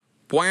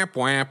Bwah,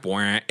 bwah,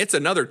 bwah. It's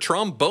another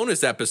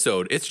TromBonus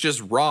episode. It's just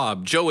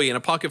Rob, Joey, and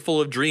a pocket full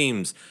of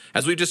dreams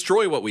as we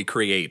destroy what we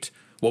create.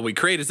 What we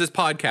create is this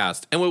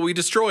podcast, and what we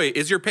destroy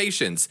is your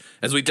patience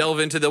as we delve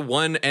into the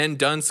one and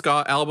done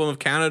ska album of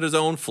Canada's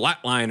own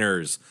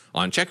Flatliners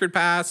on Checkered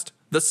Past,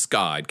 the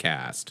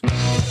Skodcast. They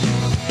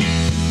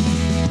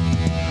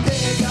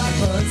got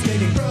fun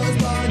skating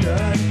pros bar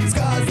none.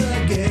 Ska's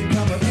the game,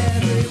 come from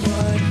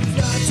everyone.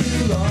 Not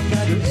too long,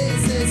 now your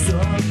ace is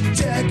song.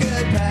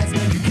 Checkered past,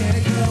 man, you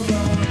can't go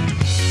wrong.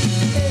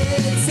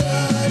 It's a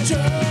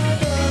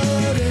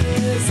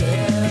TromBonus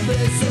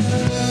episode.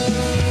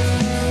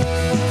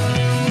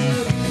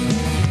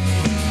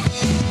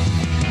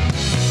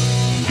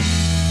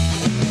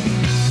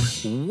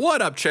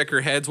 What up,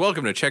 Checkerheads?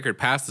 Welcome to Checkered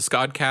Past, the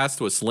Skodcast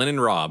with Slyn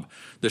and Rob,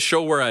 the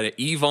show where an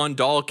Yvonne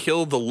doll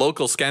killed the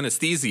local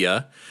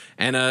scanesthesia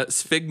and a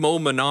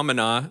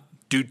sphygmomnomina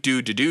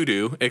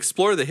do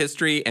explore the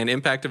history and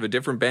impact of a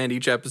different band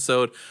each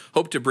episode.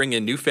 Hope to bring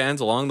in new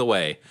fans along the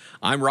way.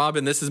 I'm Rob,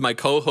 and this is my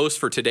co-host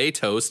for Today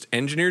Toast,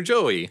 Engineer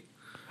Joey.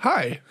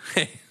 Hi.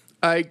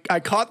 I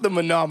caught the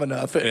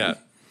phenomena thing. Yeah.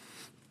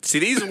 See,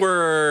 these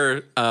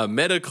were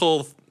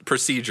medical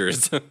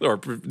procedures or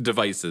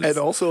devices. And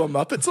also a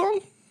Muppet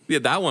song? Yeah,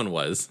 that one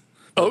was.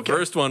 The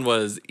first one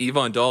was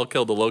Yvonne Dahl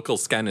killed the local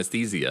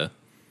scanesthesia,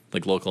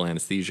 like local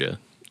anesthesia.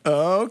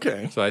 Oh,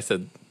 okay. So I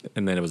said,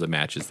 and then it was a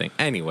matches thing.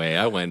 Anyway,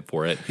 I went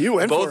for it. You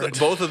went for it.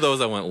 Both of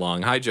those I went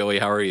long. Hi, Joey.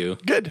 How are you?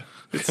 Good.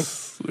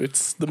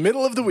 It's the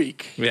middle of the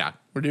week. Yeah.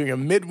 We're doing a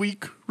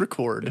midweek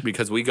record.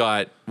 Because we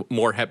got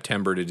more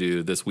Heptember to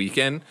do this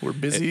weekend. We're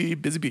busy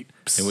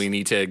peeps. And we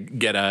need to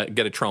get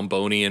a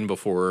trombone in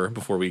before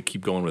we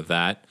keep going with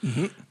that.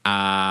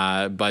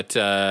 Mm-hmm. But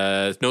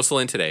no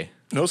Celine today.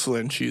 No,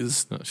 Celine.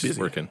 She's busy.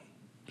 Working.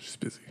 She's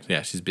busy.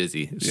 Yeah, she's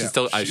busy. Yeah,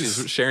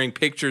 She's sharing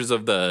pictures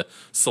of the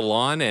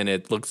salon, and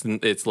it's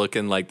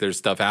looking like there's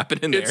stuff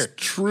happening there. It's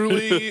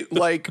truly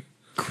like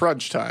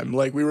crunch time.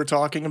 Like, we were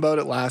talking about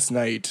it last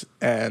night,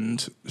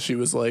 and she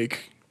was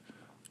like,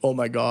 "Oh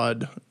my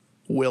God,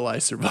 will I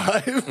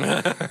survive?"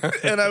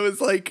 And I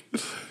was like,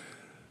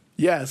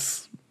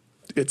 "Yes,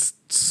 it's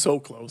so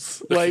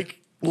close."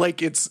 Like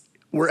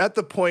we're at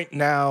the point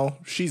now.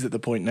 She's at the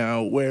point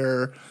now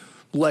where,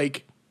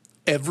 like,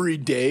 every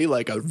day,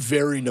 like, a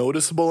very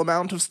noticeable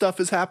amount of stuff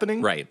is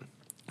happening. Right.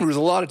 There was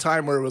a lot of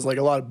time where it was like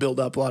a lot of build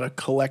up, a lot of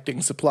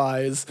collecting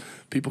supplies.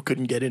 People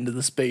couldn't get into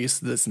the space,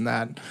 this and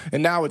that.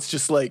 And now it's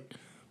just like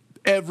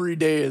every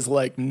day is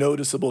like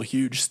noticeable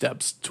huge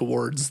steps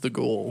towards the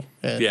goal.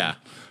 And Yeah.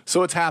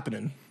 so it's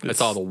happening. I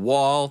saw the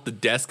wall. The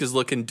desk is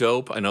looking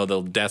dope. I know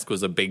the desk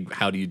was a big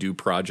how do you do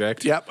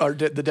project. Yep.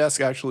 The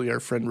desk, actually, our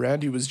friend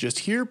Randy was just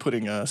here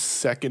putting a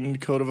second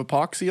coat of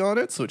epoxy on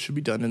it. So it should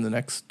be done in the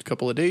next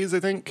couple of days, I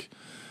think.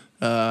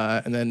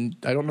 And then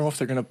I don't know if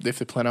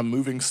they plan on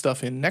moving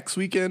stuff in next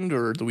weekend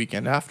or the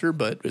weekend after,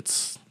 but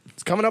it's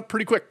coming up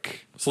pretty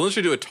quick. So let's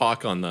do a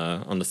talk on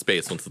the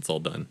space once it's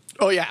all done.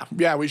 Oh yeah.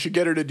 Yeah. We should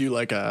get her to do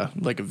like a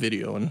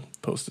video and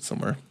post it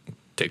somewhere.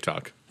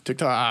 TikTok. We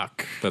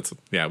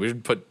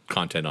should put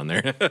content on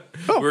there.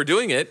 We were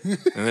doing it, and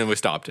then we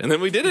stopped, and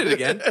then we did it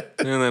again,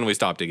 and then we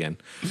stopped again.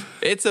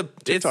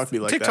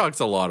 TikTok's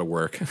a lot of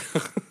work.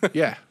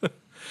 Yeah,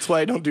 that's why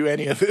I don't do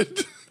any of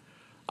it.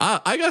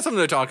 I got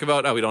something to talk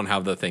about. Oh, we don't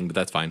have the thing, but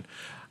that's fine.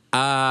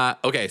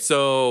 Okay,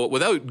 so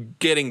without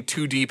getting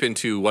too deep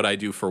into what I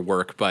do for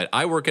work, but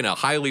I work in a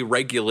highly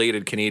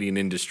regulated Canadian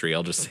industry.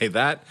 I'll just say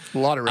that. A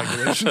lot of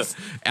regulations.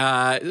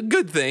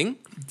 Good thing.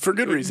 For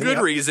good reason. Good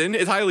reason.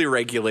 It's highly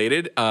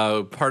regulated.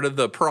 Part of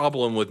the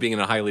problem with being in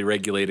a highly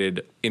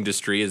regulated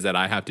industry is that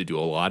I have to do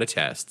a lot of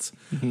tests,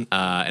 and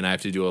I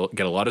have to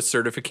get a lot of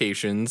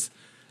certifications,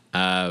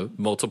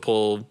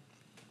 multiple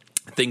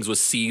things with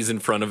C's in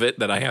front of it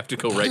that I have to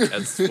go write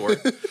tests for.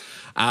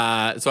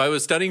 So I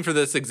was studying for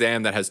this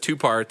exam that has two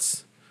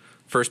parts.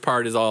 First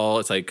part is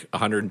it's like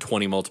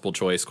 120 multiple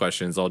choice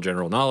questions, all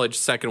general knowledge.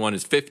 Second one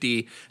is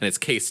 50, and it's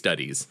case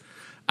studies.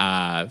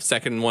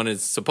 Second one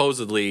is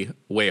supposedly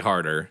way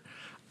harder.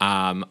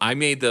 I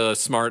made the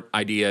smart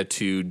idea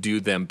to do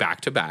them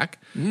back to back.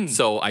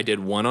 So I did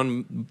one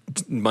on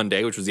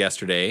Monday, which was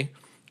yesterday,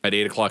 at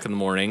 8 o'clock in the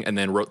morning, and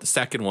then wrote the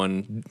second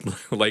one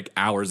like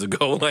hours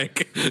ago,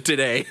 like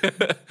today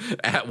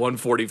at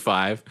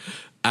 1:45.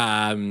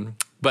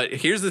 But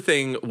here's the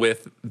thing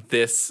with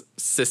this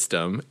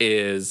system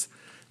is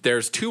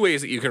there's two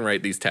ways that you can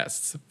write these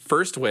tests.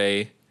 First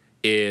way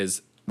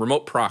is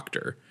remote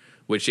proctor,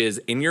 which is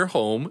in your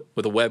home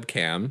with a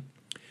webcam,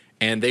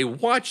 and they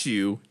watch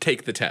you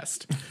take the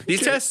test.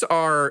 These tests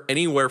are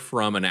anywhere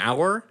from an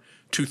hour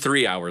to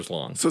 3 hours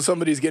long. So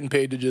somebody's getting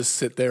paid to just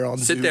sit there on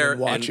Zoom and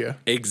watch you.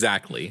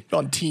 Exactly.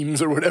 On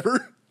Teams or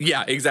whatever.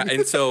 Yeah, exactly.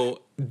 And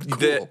so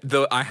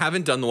cool. I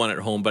haven't done the one at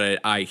home, but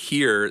I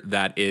hear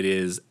that it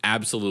is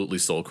absolutely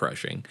soul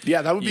crushing.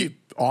 Yeah, that would be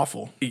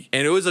awful.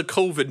 And it was a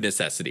COVID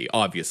necessity,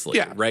 obviously.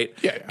 Yeah. Right?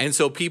 Yeah. And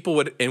so people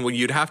when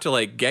you'd have to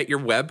like get your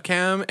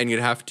webcam and you'd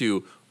have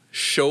to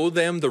show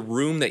them the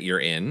room that you're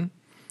in.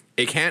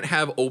 It can't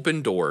have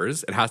open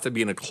doors. It has to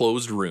be in a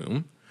closed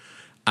room.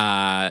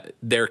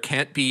 there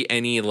can't be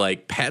any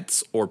like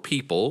pets or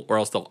people, or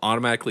else they'll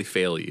automatically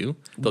fail you.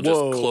 They'll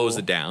Whoa. just close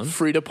it down.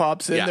 Frida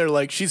pops in. Yeah. They're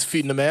like, she's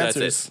feeding them That's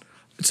answers.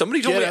 it.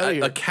 Somebody told Get outta me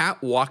here. a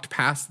cat walked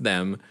past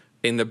them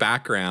in the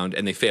background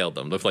and they failed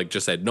them. They've like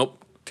just said,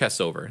 nope, test's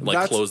over. Like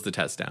That's- close the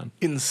test down.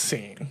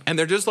 Insane. And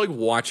they're just like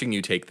watching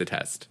you take the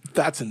test.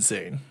 That's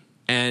insane.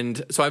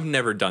 And so I've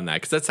never done that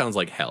because that sounds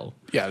like hell.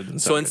 Yeah. It doesn't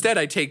So sound instead,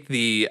 I take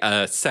the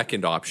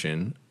second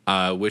option,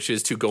 which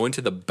is to go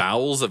into the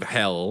bowels of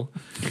hell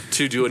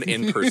to do an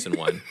in-person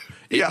one.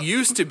 It Yeah.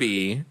 used to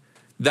be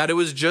that it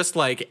was just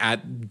like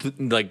at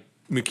like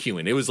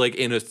McEwen. It was like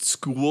in a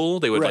school.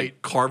 They would Right.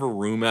 like carve a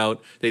room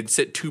out. They'd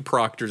sit two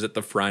proctors at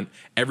the front.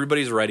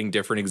 Everybody's writing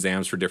different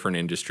exams for different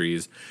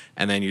industries,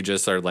 and then you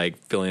just are like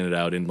filling it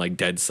out in like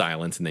dead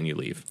silence, and then you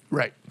leave. good.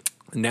 Right.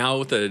 Now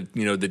with the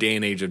the day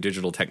and age of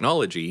digital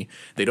technology,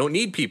 they don't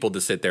need people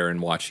to sit there and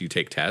watch you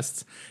take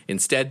tests.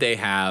 Instead, they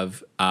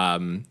have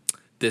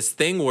this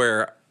thing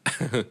where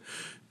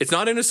it's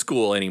not in a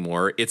school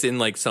anymore. It's in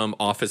like some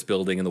office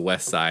building in the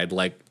West Side,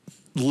 like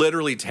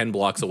literally 10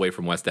 blocks away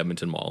from West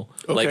Edmonton Mall,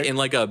 like Okay. in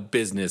like a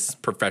business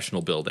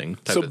professional building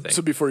type So, of thing.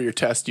 so before your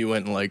test, you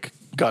went and like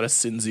got a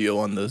Cinzio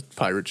on the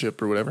pirate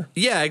ship or whatever.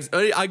 Yeah,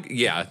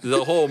 yeah.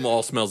 The whole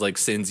mall smells like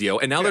Cinzio,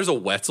 and now there's a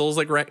Wetzel's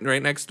like right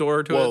next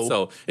door to Whoa. it,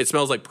 so it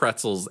smells like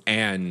pretzels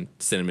and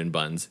cinnamon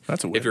buns.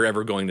 That's a win. If you're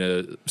ever going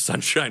to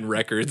Sunshine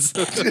Records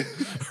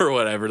or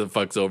whatever the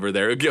fuck's over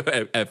there, go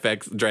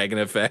FX Dragon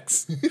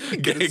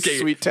FX, Get a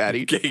sweet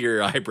tatty. get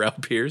your eyebrow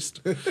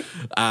pierced. This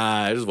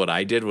is what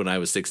I did when I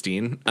was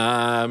 16,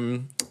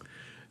 and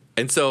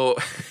so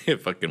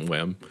fucking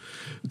whim.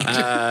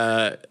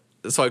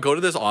 So I go to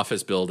this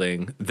office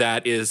building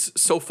that is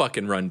so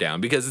fucking run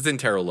down because it's in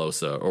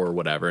Terralosa or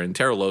whatever. And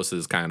Terralosa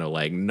is kind of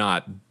like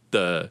not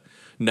the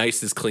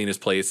nicest, cleanest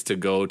place to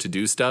go to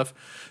do stuff.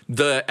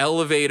 The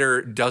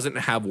elevator doesn't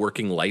have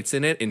working lights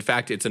in it. In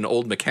fact, it's an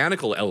old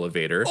mechanical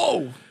elevator.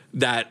 Oh.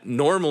 That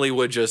normally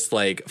would just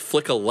like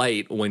flick a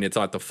light when it's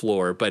on the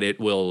floor, but it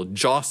will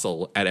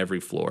jostle at every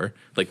floor.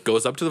 Like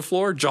goes up to the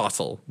floor,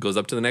 jostle. Goes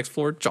up to the next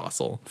floor,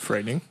 jostle.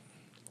 Frightening.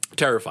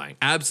 Terrifying.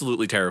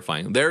 Absolutely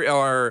terrifying. There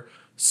are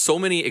so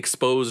many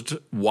exposed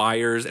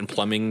wires and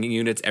plumbing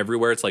units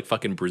everywhere. It's like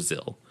fucking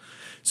Brazil.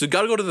 So you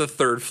got to go to the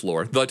third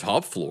floor, the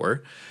top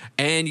floor,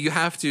 and you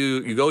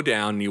go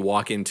down and you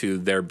walk into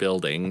their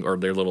building or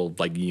their little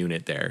like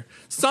unit there.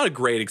 It's not a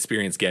great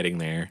experience getting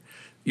there.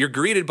 You're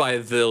greeted by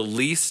the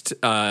least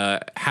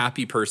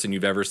happy person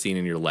you've ever seen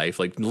in your life,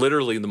 like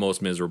literally the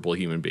most miserable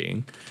human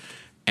being.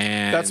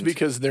 And That's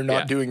because they're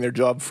not yeah. doing their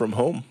job from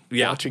home.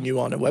 Yeah. Watching you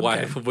on a Why-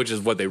 webcam. which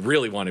is what they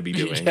really want to be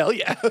doing. Hell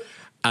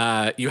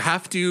yeah. You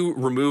have to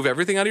remove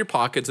everything out of your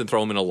pockets and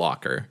throw them in a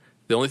locker.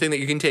 The only thing that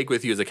you can take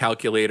with you is a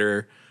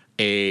calculator,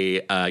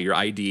 your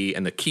ID,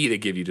 and the key they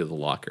give you to the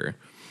locker.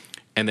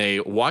 And they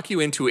walk you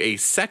into a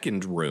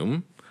second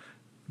room.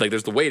 Like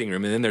there's the waiting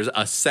room, and then there's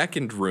a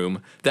second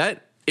room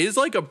that is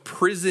like a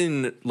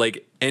prison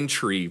like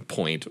entry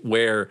point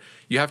where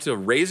you have to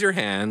raise your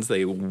hands.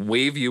 They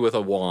wave you with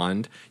a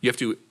wand. You have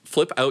to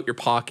flip out your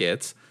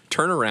pockets,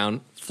 turn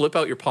around, flip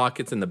out your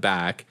pockets in the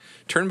back,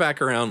 turn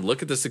back around,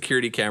 look at the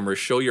security camera,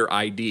 show your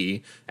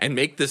ID, and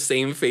make the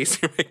same face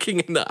you're making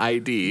in the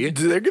ID.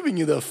 They're giving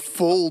you the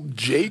full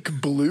Jake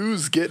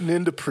Blues getting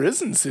into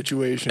prison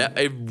situation.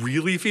 It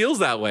really feels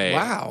that way.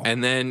 Wow.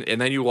 And then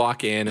you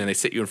walk in and they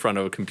sit you in front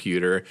of a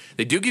computer.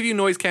 They do give you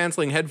noise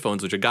canceling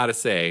headphones, which I gotta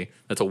say,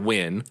 that's a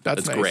win.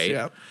 That's nice, great.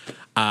 yeah.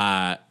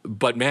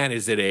 But man,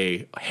 is it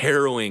a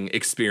harrowing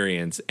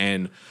experience.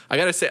 And I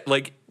gotta say,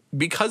 like,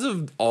 because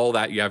of all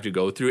that you have to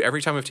go through,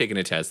 every time I've taken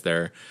a test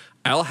there,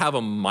 I'll have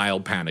a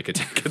mild panic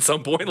attack at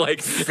some point.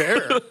 Like,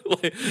 Fair.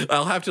 like,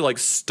 I'll have to like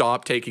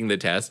stop taking the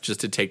test just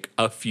to take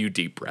a few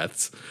deep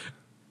breaths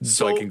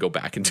so I So, can go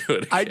back and do it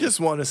again. I just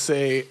want to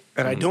say,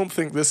 and I don't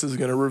think this is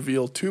going to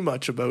reveal too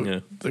much about Yeah.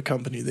 the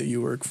company that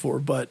you work for,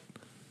 but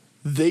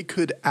they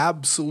could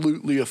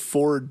absolutely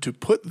afford to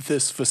put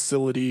this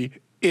facility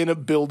in a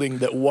building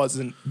that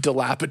wasn't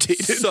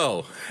dilapidated.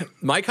 So,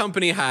 my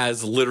company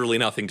has literally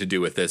nothing to do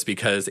with this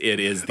because it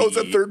is the Oh, it's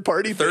a third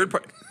party thing?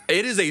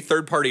 It is a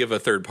third party of a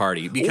third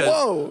party because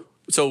Whoa.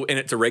 So, and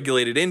it's a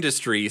regulated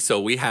industry.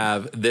 So we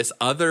have this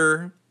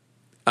other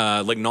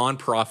like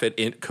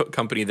nonprofit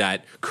company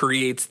that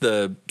creates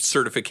the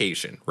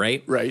certification,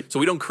 right? Right. So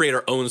we don't create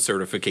our own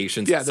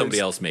certifications. Yeah, Somebody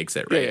there's- else makes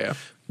it, right? yeah.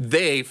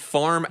 They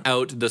farm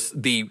out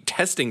the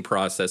testing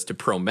process to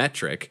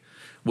Prometric,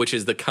 which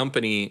is the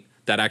company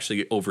that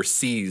actually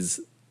oversees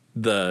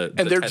the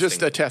And they're testing.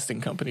 just a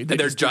testing company. They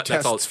they're just do ju-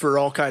 that's all- tests for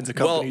all kinds of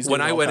companies. Well, when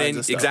doing I all went kinds in,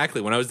 of stuff.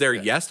 exactly, when I was there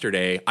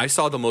yesterday, I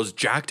saw the most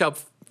jacked up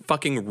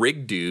fucking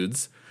rig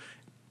dudes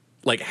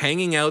like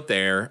hanging out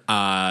there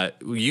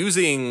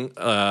using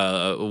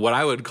what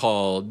I would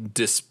call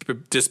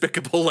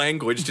despicable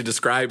language to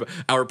describe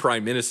our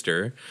prime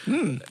minister.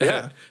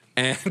 yeah.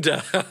 And,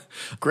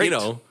 Great. you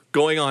know,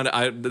 going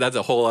on, that's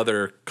a whole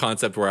other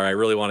concept where I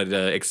really wanted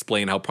to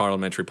explain how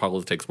parliamentary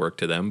politics work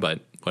to them, but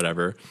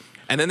whatever.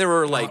 And then there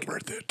were like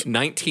worth it.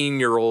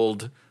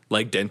 19-year-old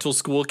like dental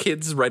school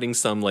kids writing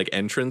some like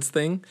entrance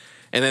thing.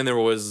 And then there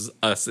was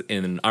us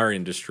in our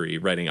industry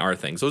writing our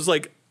thing. So it was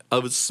like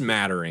a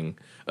smattering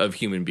of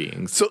human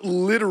beings. So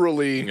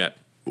literally, Yeah.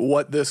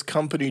 what this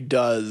company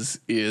does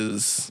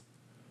is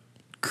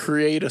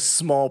create a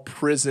small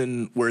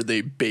prison where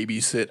they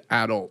babysit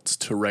adults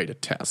to write a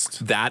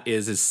test. That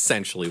is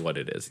essentially what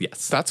it is.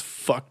 Yes. That's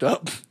fucked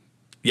up.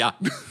 Yeah.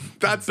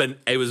 That's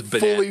it was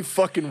fully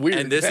fucking weird.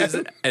 And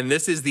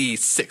this is the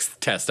 6th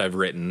test I've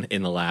written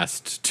in the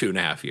last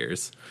 2.5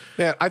 years.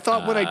 Man, I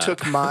thought when I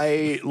took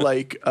my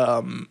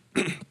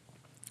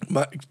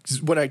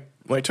when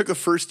I took the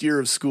first year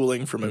of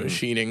schooling for my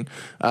machining,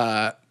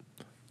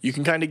 you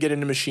can kind of get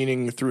into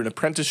machining through an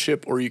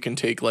apprenticeship, or you can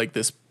take like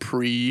this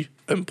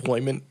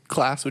pre-employment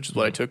class, which is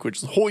what I took, which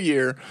is the whole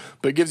year,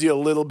 but it gives you a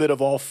little bit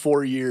of all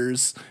 4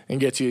 years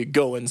and gets you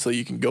going so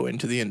you can go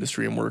into the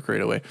industry and work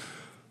right away.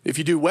 If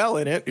you do well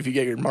in it, if you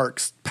get your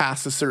marks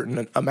past a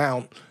certain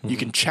amount, you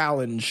can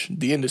challenge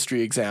the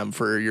industry exam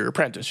for your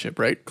apprenticeship,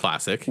 right?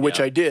 Classic. Which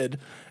yeah. I did.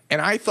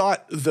 And I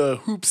thought the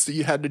hoops that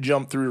you had to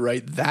jump through to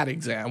write that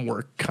exam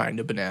were kind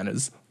of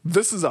bananas.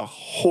 This is a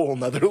whole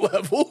nother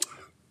level.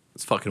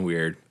 It's fucking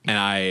weird. And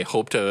I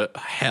hope to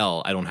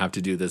hell I don't have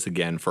to do this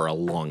again for a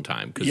long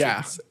time.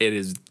 Because it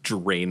is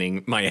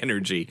draining my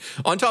energy.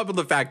 On top of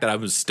the fact that I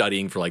was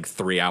studying for like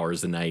 3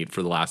 hours a night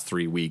for the last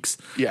 3 weeks.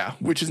 Yeah,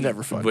 which is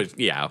never fun. But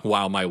yeah,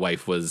 while my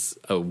wife was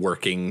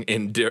working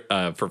in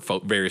for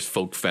various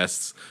folk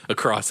fests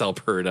across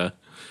Alberta.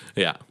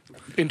 Yeah.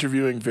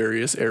 Interviewing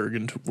various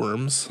arrogant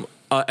worms.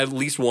 At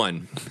least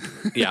one.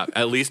 Yeah,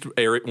 at least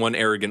one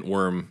arrogant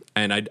worm.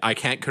 And I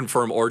can't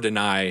confirm or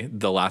deny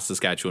The Last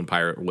Saskatchewan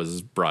Pirate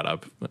was brought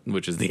up,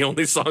 which is the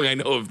only song I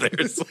know of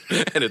theirs.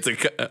 And it's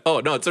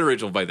it's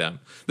original by them.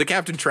 The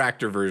Captain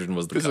Tractor version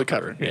was the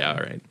cover. Yeah, all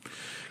right.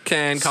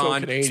 CanCon.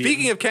 Canadian.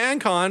 Speaking of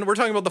CanCon, we're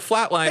talking about the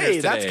Flatliners Hey,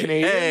 today. that's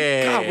Canadian.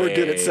 Hey. God, we're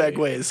good at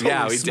segues.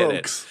 Yeah, Holy we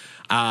smokes. did it.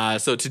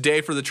 So today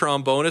for the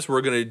TromBonus,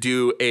 we're going to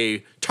do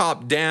a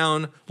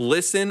top-down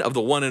listen of the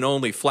one and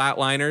only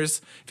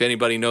Flatliners. If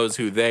anybody knows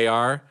who they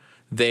are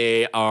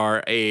a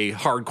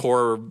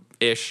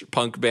hardcore-ish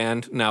punk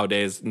band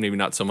nowadays. Maybe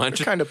not so much.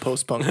 They're kind of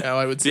post-punk now,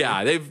 I would say.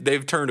 Yeah,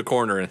 they've turned a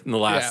corner in the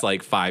last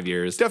 5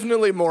 years.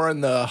 Definitely more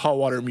in the hot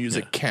water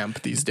music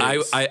camp these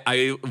days.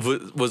 I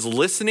was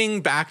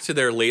listening back to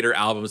their later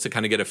albums to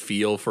kind of get a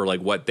feel for like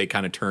what they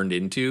kind of turned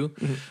into.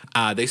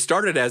 Mm-hmm. They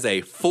started as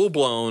a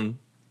full-blown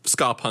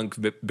ska punk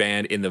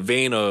band in the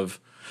vein of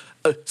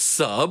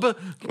Sub,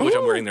 which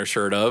I'm wearing their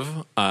shirt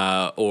of,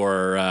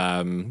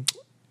 or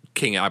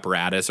King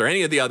Apparatus, or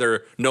any of the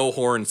other no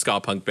horn ska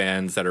punk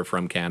bands that are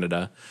from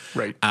Canada.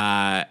 Right.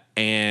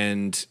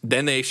 And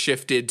then they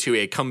shifted to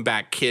a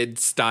Comeback Kid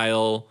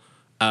style,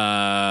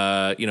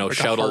 like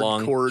shout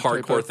along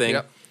hardcore thing.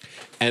 Yep.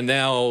 And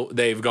now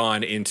they've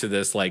gone into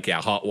this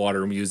hot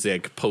water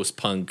music, post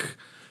punk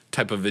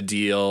type of a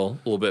deal,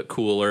 a little bit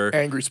cooler.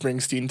 Angry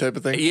Springsteen type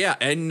of thing. Yeah,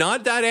 and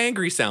not that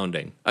angry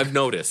sounding, I've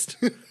noticed.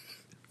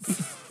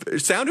 It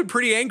sounded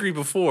pretty angry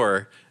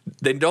before.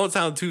 They don't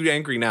sound too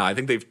angry now. I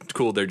think they've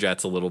cooled their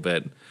jets a little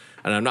bit.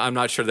 And I'm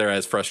not sure they're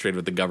as frustrated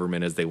with the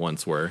government as they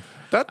once were.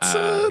 That's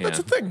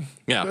a thing.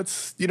 Yeah.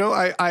 That's,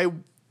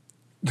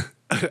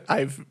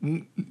 I've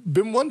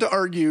been one to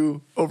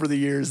argue over the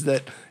years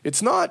that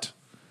it's not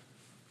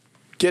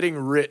getting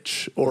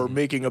rich or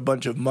making a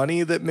bunch of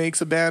money that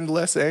makes a band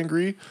less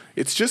angry.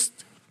 It's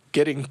just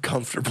getting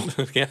comfortable.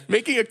 Yeah.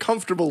 Making a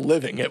comfortable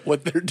living at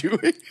what they're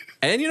doing.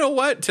 And you know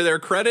what? To their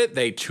credit,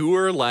 they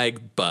tour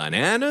like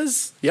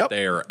bananas. Yep.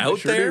 They're out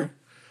sure there. do.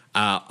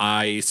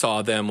 I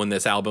saw them when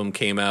this album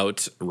came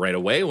out right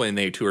away when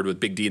they toured with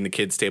Big D and the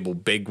Kids Table,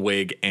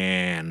 Bigwig,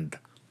 and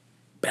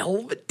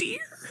Belvedere,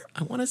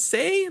 I want to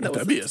say.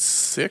 That'd be a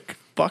sick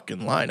fucking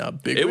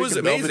lineup. Big It Wig was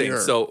and amazing. Belvedere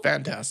are So,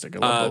 fantastic. I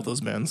love both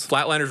those bands.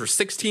 Flatliners were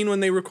 16 when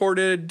they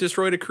recorded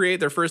Destroy to Create,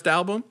 their first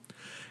album.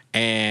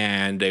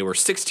 And they were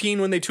 16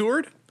 when they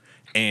toured.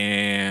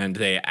 And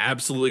they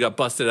absolutely got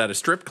busted at a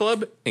strip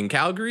club in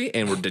Calgary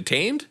and were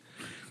detained.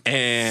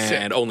 And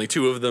Sick. only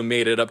 2 of them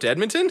made it up to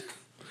Edmonton.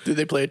 Did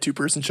they play a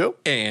 2-person show?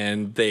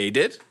 And they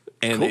did.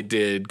 And Cool. they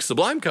did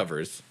Sublime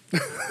covers.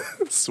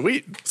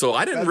 Sweet. So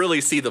I didn't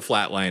really see the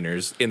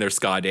Flatliners in their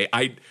ska day.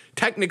 I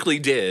technically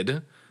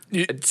did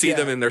see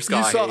them in their ska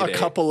You saw heyday. a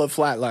couple of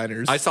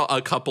Flatliners. I saw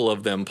a couple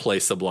of them play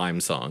Sublime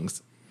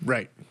songs.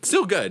 Right.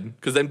 Still good,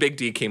 because then Big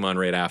D came on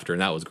right after,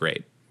 and that was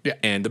great. Yeah.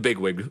 And the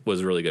Bigwig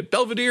was really good.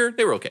 Belvedere,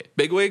 they were okay.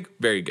 Bigwig,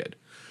 very good.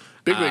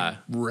 Big Wig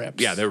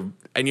rips. Yeah,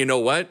 and you know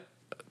what?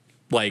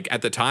 Like,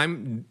 at the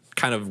time,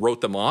 kind of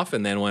wrote them off,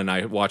 and then when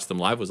I watched them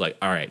live, was like,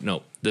 all right,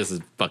 no, this is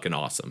fucking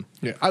awesome.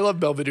 Yeah, I love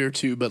Belvedere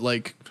too, but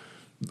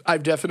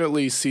I've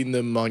definitely seen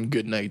them on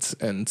good nights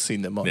and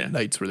seen them on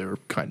nights where they were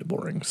kind of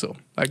boring. So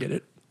I get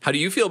it. How do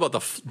you feel about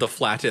the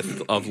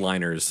flattest of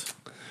liners?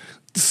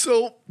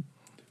 So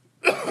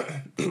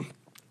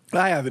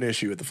I have an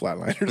issue with the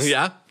Flatliners.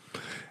 Yeah?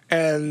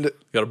 And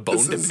Got a bone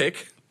this to is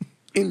pick?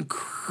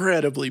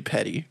 incredibly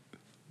petty,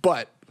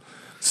 but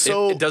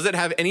So does it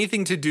have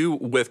anything to do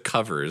with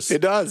covers?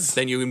 it does.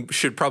 Then you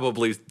should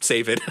probably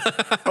save it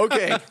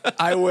Okay,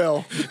 I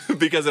will.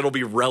 because it'll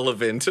be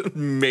relevant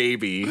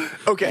maybe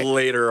Okay.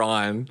 later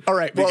on. All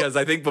right, well- because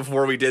I think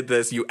before we did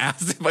this, you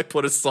asked if I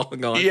put a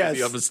song on. Yes. If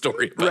you have a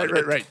story about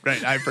Right.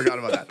 I forgot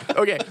about that.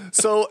 Okay,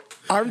 so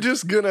I'm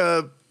just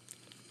gonna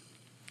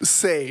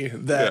say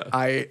that Yeah.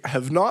 I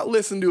have not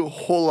listened to a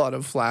whole lot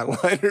of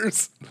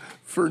Flatliners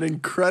for an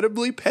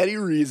incredibly petty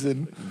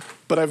reason,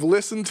 but I've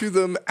listened to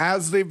them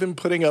as they've been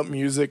putting out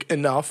music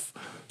enough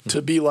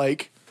to be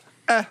like,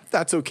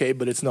 that's okay,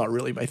 but it's not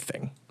really my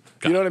thing.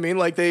 You know what I mean?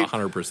 Like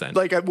 100%.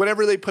 Like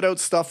whenever they put out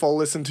stuff, I'll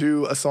listen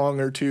to a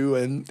song or two,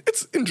 and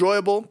it's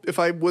enjoyable. If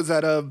I was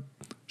at a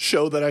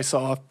show that I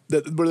saw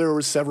where there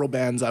were several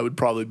bands, I would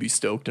probably be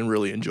stoked and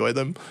really enjoy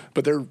them.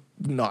 But they're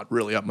not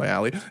really up my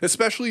alley,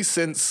 especially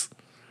since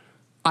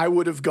I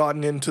would have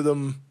gotten into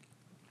them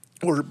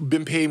or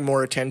been paying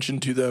more attention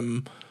to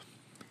them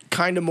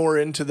kind of more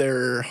into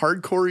their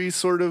hardcore-y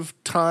sort of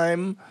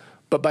time.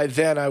 But by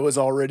then I was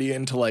already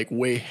into like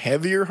way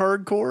heavier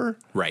hardcore.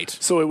 Right.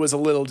 So it was a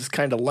little just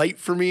kind of light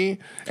for me.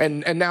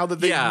 And now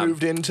that they've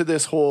moved into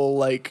this whole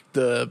like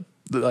the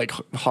like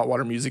hot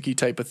water music-y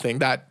type of thing,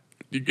 that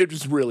it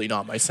was really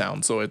not my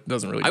sound, so it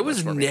doesn't really do I much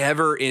was for me.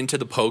 never into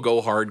the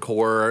pogo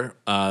hardcore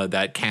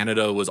that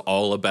Canada was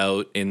all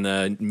about in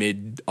the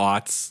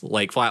mid-aughts.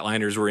 Like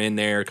Flatliners were in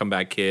there,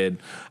 Comeback Kid,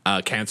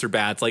 Cancer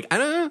Bats. Like, I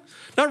don't know,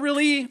 not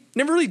really,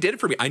 never really did it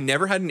for me. I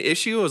never had an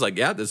issue. I was like,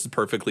 yeah, this is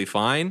perfectly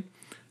fine.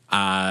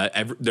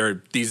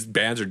 These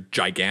bands are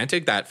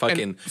gigantic. That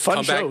fucking And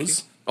fun Comeback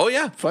shows. Oh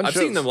yeah, Fun I've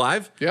shows. seen them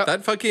live. Yep.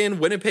 That fucking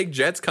Winnipeg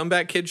Jets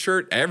Comeback Kid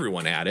shirt,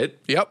 everyone had it.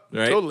 Yep,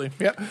 Right? totally.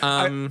 Yeah,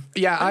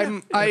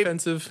 I'm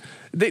Offensive.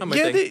 At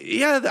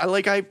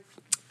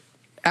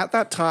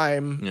that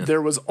time,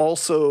 there was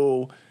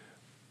also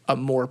a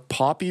more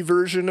poppy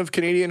version of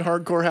Canadian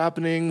hardcore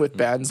happening with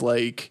bands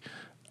like,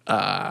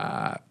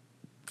 I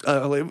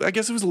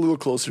guess it was a little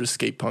closer to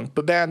skate punk,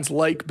 but bands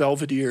like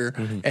Belvedere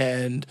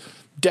and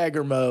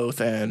Daggermouth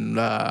and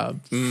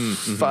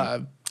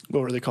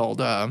what were they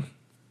called?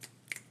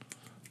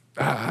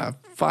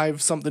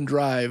 5 something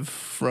Drive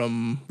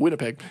from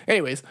Winnipeg.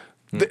 Anyways.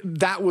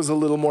 That was a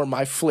little more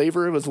my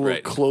flavor. It was a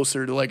little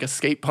closer to like a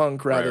skate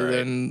punk rather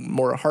than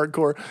more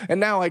hardcore.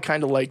 And now I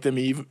kind of like them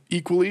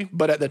equally.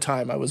 But at the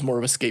time, I was more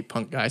of a skate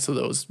punk guy. So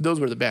those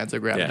were the bands I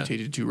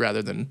gravitated to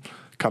rather than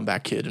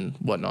Comeback Kid and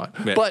whatnot.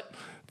 Yeah. But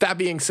that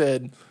being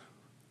said,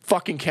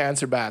 fucking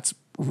Cancer Bats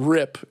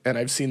rip, and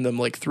I've seen them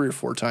like 3 or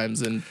 4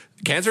 times, and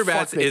Cancer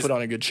Bats put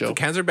on a good show.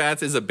 Cancer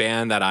Bats is a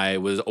band that I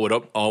would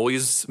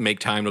always make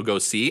time to go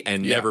see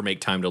and never make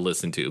time to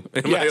listen to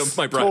in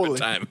my private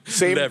time.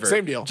 Same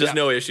deal. Just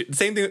no issue.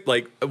 Same thing.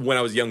 Like when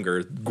I was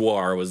younger,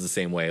 Guar was the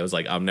same way. I was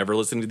like, I'm never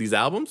listening to these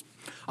albums.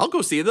 I'll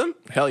go see them.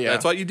 Hell yeah.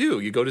 That's what you do.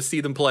 You go to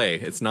see them play.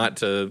 It's not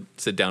to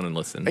sit down and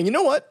listen. And you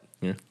know what?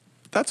 Yeah.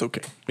 That's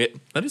okay. Yeah,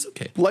 that is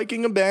okay.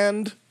 Liking a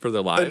band For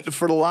the live.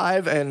 for the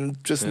live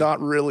and just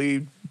not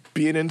really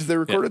being into the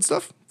recorded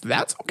stuff,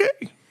 that's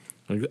okay.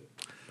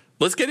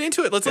 Let's get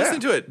into it. Let's listen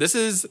to it.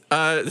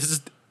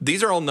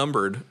 These are all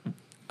numbered,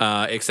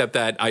 except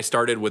that I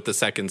started with the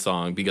second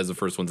song because the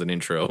first one's an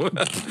intro.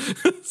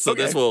 So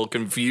this will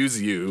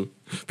confuse you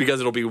because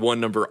it'll be 1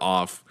 number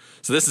off.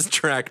 So this is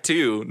track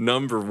 2,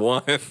 number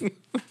 1.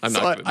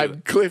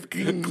 I'm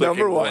clicking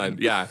number 1.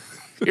 Yeah.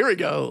 Here we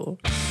go.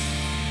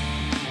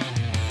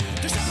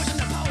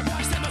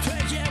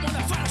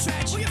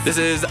 This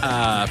is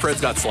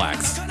Fred's Got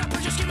Slacks.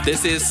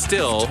 This is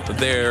still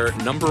their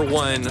number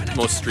 1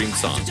 most streamed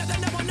song.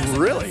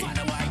 Really?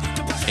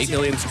 8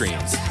 million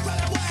streams.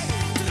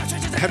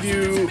 Have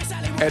you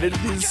edited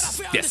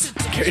these? Yes.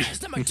 Okay.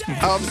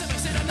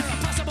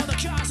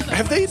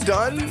 Have they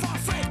done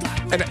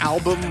an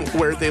album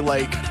where they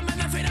like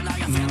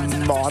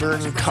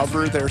modern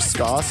cover their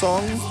ska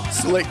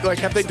songs? Like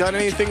have they done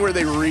anything where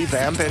they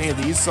revamp any of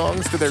these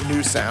songs to their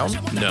new sound?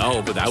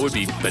 No, but that would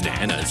be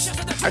bananas.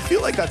 I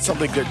feel like that's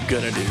something they're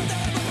gonna do.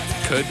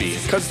 Could be.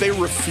 Because they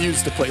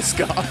refuse to play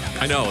ska.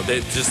 I know. They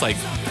just like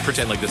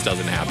pretend like this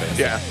doesn't happen.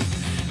 Yeah.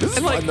 This is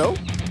And, fun though.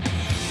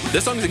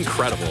 This song's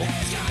incredible.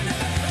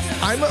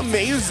 I'm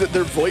amazed that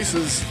their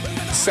voices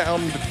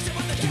sound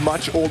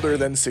much older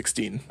than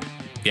 16.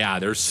 Yeah,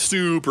 they're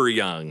super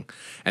young.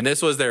 And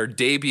this was their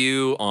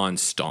debut on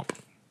Stomp.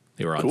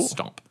 They were on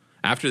Stomp.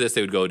 After this,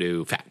 they would go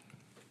to Fat.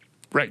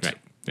 Right.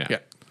 Yeah.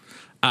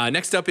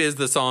 Next up is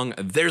the song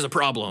There's a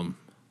Problem.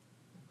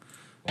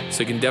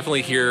 So you can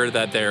definitely hear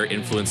that their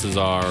influences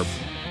are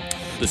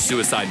the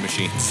Suicide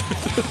Machines.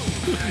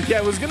 Yeah,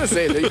 I was going to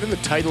say that even the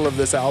title of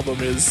this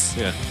album is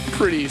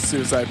pretty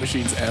Suicide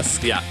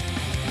Machines-esque. Yeah.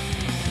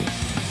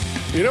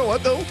 You know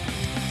what, though?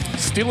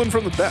 Stealing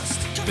from the best,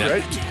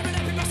 right?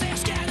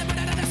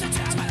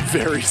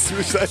 Very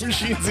Suicide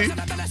Machines-y.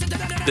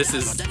 This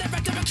is,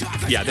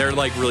 they're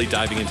like really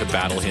diving into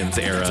Battle Hymns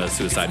era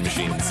Suicide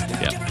Machines.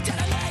 Yeah.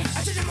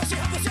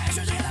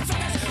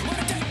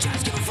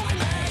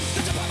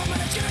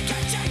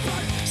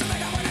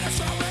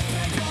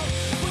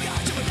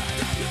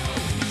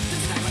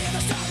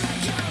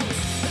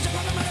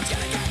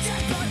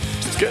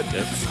 good.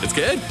 It's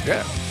good.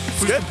 Yeah.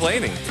 Who's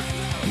complaining?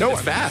 No It's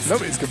one. fast.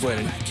 Nobody's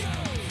complaining.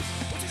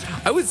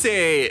 I would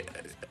say,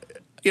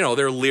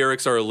 their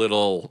lyrics are a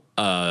little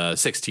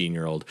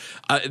 16-year-old.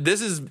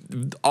 This is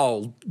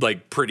all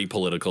like pretty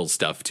political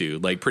stuff too.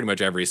 Like pretty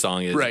much every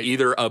song is Right.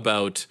 either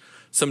about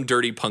some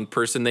dirty punk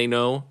person they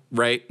know,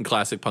 right, in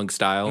classic punk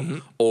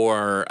style,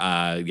 or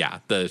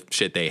the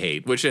shit they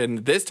hate. Which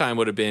in this time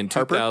would have been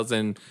Harper?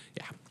 2000.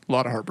 Yeah, A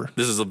lot of Harper.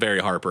 this is a very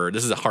Harper.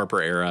 This is a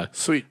Harper era.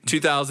 Sweet.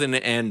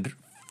 2005,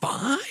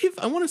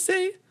 I want to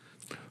say.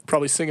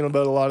 Probably singing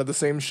about a lot of the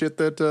same shit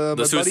that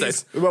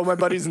my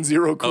buddies in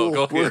Zero Cool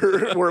go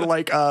ahead. were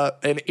like an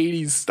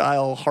 80s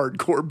style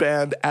hardcore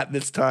band at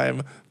this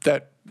time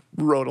that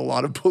wrote a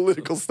lot of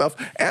political stuff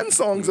and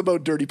songs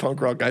about dirty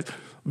punk rock guys.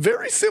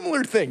 Very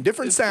similar thing,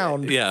 different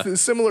sound,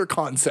 similar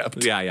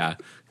concept. Yeah.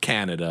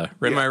 Canada.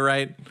 Am I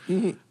right?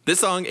 Mm-hmm. This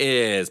song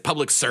is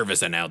Public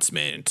Service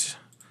Announcement.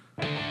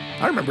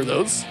 I remember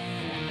those.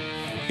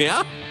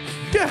 Yeah?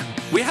 Yeah.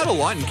 We had a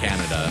lot in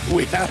Canada.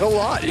 We had a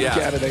lot in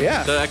Canada,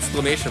 yeah. The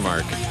exclamation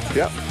mark.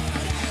 Yep.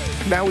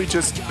 Now we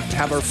just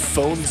have our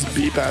phones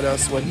beep at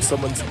us when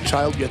someone's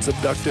child gets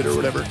abducted or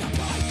whatever.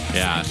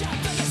 Yeah.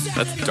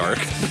 That's dark.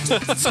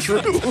 It's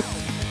true.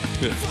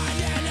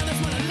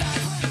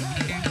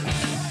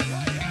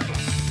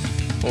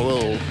 A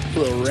little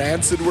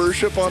rancid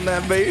worship on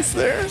that bass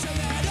there.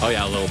 Oh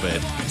yeah, a little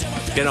bit.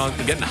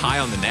 Getting high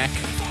on the neck.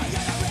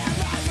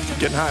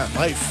 Getting high on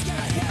life.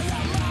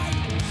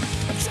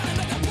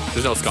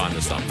 There's no ska in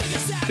this song.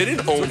 They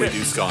didn't only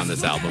do ska on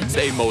this album.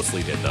 They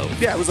mostly did though.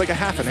 Yeah, it was like a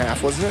half and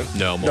half, wasn't it?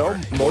 No, more.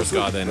 More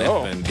ska than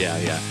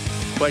yeah.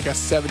 Like a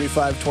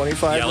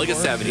 75-25? Yeah, like a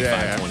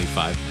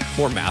 75-25.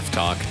 More math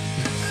talk.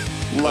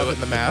 Loving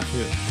the math.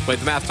 Wait,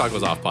 the math talk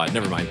was off pod.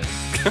 Never mind.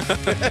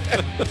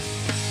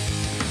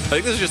 I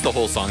think this is just the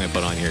whole song I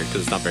put on here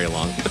because it's not very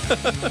long.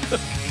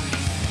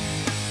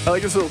 I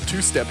like this little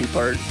two-steppy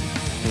part.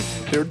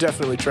 They were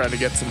definitely trying to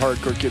get some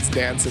hardcore kids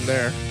dancing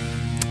there.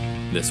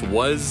 This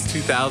was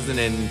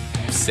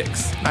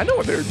 2006. I know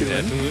what they were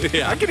doing.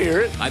 Yeah. I can hear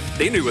it.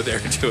 They knew what they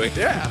were doing.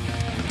 Yeah.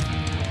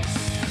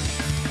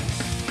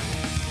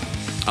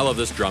 I love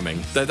this drumming.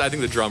 I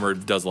think the drummer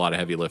does a lot of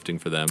heavy lifting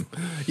for them.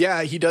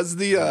 Yeah, he does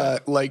the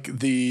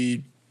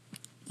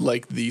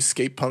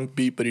skate punk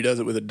beat, but he does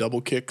it with a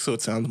double kick, so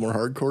it sounds more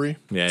hardcore-y.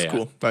 Yeah, it's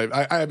cool.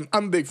 I'm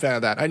a big fan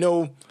of that. I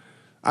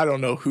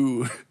don't know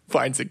who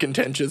finds it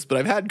contentious, but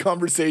I've had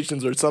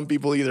conversations where some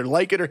people either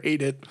like it or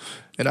hate it,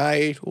 and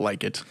I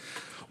like it.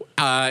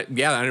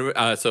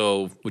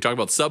 So we talked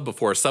about Sub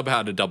before. Sub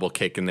had a double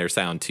kick in their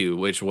sound too,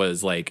 which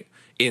was like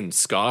in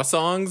ska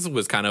songs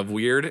was kind of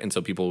weird, and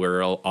so people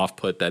were all off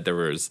put that there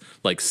was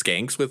like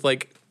skanks with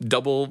like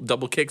double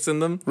kicks in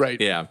them. Right.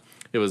 Yeah.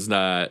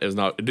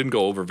 It didn't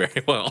go over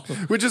very well.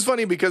 Which is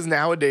funny because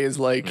nowadays,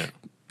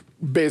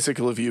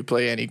 basically, if you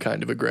play any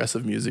kind of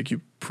aggressive music,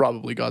 you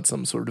probably got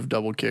some sort of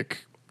double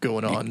kick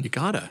going on. You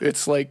gotta.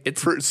 It's like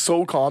it's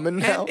so common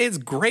now. And it's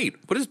great.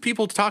 What is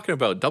people talking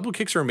about? Double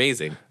kicks are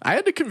amazing. I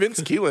had to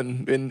convince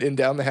Keelan in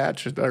Down the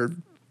Hatch,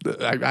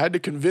 I had to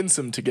convince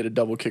him to get a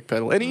double kick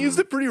pedal, and he used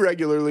it pretty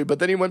regularly. But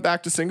then he went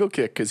back to single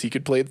kick because he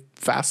could play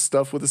fast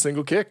stuff with a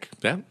single kick.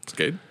 Yeah, it's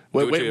good.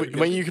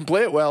 When you can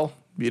play it well,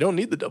 you don't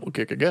need the double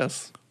kick, I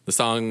guess. The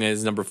song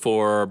is number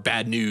 4,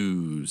 Bad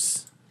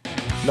News.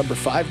 Number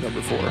 5,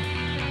 number 4.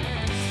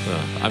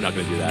 I'm not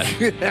going to do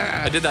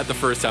that. I did that the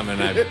first time,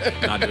 and I'm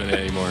not doing it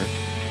anymore.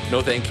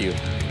 No, thank you.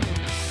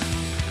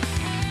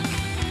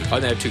 Oh,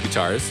 and they have 2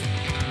 guitars.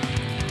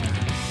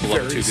 Love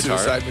Very 2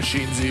 guitars. Suicide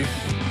Machine-y.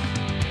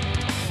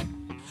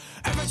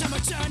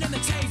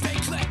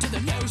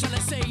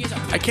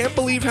 I can't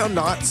believe how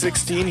not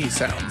 16 he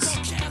sounds.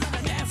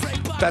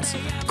 That's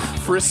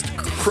Chris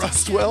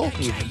Crustwell,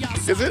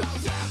 is it?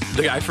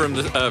 The guy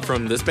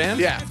from this band?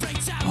 Yeah.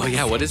 Oh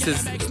yeah, what is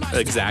his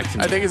exact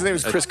name? I think his name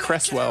is Chris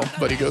Cresswell,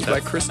 but he goes by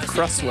Chris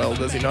Crustwell,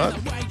 does he not?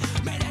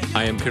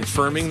 I am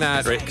confirming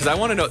that, right? Because I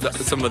want to know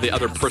some of the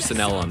other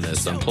personnel on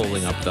this. I'm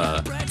pulling up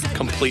the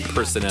complete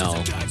personnel,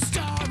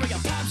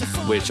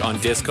 which on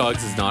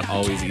Discogs is not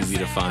always easy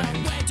to find.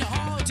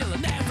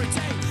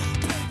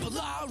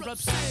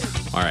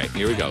 All right,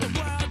 here we go.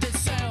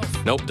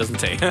 Nope, doesn't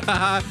say.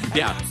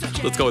 Yeah,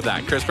 let's go with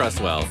that. Chris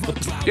Cresswell.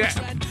 Yeah.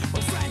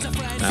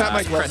 Fat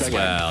Mike loves that guy.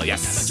 Cresswell,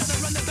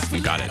 yes.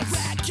 You got it.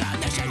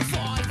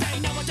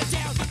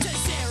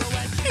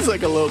 He's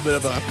like a little bit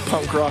of a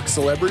punk rock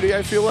celebrity,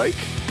 I feel like.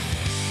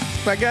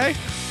 That guy?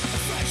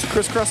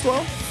 Chris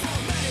Cresswell?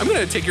 I'm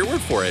going to take your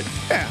word for it.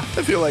 Yeah,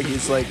 I feel like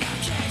he's like,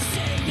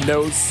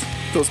 knows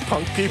those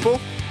punk people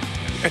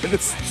and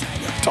just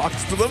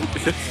talks to them.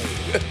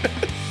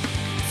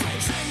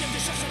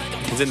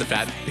 He's in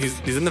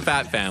the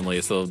fat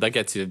family, so that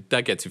gets you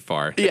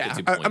far. Yeah,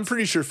 I'm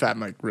pretty sure Fat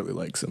Mike really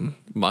likes him.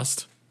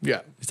 Must.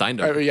 Yeah. Signed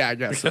him. Yeah, I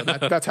guess so.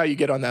 That's how you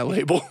get on that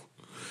label.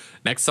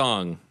 Next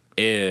song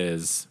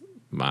is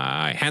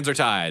My Hands Are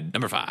Tied,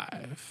 number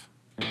 5.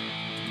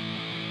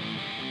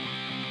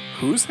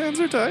 Whose hands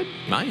are tied?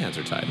 My Hands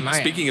Are Tied. My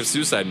Speaking of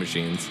Suicide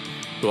Machines,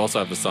 who also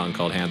have a song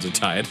called Hands Are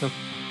Tied.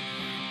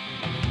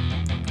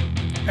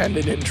 And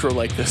an intro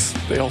like this,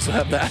 they also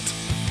have that.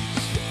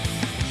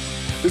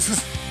 This is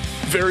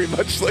very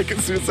much like a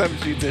Suicide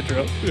Machines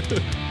intro.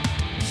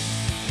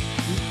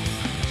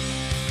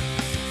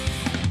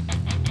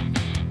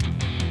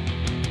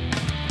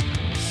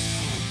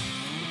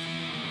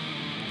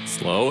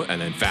 Slow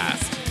and then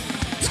fast.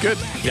 It's good.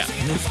 Yeah.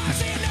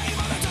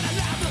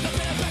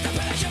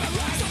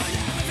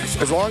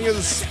 As long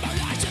as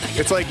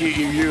it's like you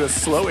do a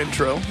slow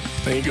intro,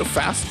 then you go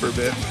fast for a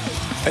bit,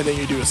 and then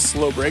you do a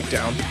slow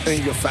breakdown, and then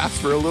you go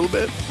fast for a little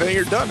bit, and then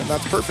you're done, and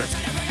that's perfect.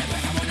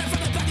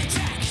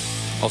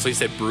 Also, you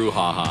said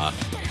brouhaha.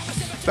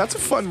 That's a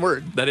fun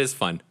word. That is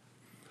fun.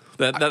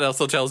 That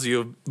also tells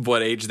you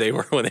what age they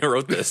were when they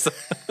wrote this.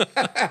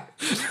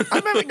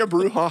 I'm having a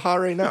brouhaha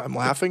right now. I'm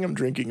laughing. I'm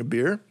drinking a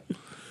beer.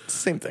 It's the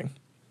same thing.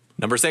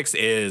 Number 6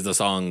 is the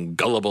song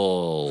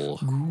Gullible.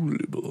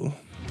 Gullible.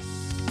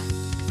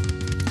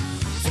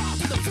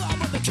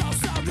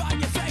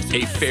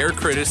 A fair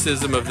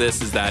criticism of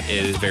this is that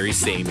it is very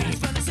samey.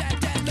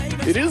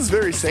 It is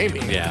very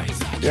samey. Yeah.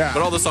 Yeah.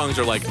 But all the songs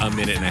are like a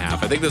minute and a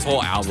half. I think this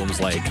whole album's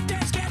like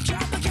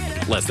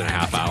less than a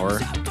half hour.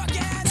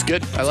 It's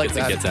good. I like It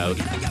that. gets out.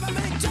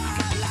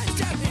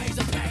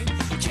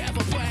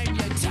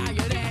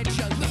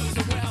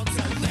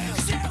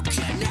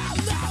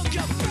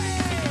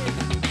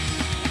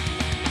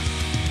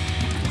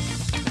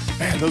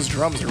 Man, those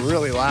drums are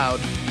really loud.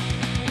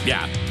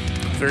 Yeah.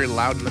 Very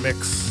loud in the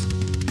mix.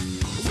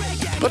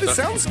 But it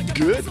sounds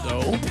good,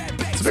 though.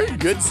 It's a very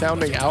good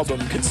sounding album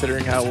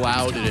considering how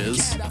loud it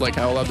is. Like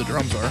how loud the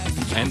drums are.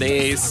 And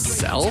they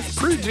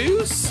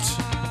self-produced?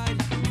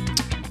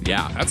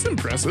 Yeah. That's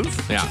impressive.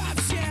 Yeah.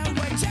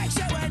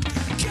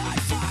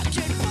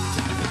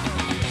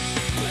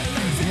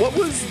 What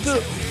was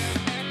the...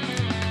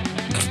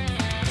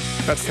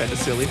 That's kind of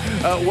silly.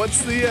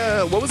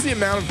 What was the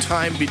amount of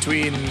time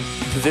between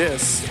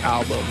this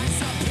album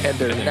and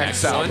their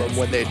next next one? album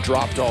when they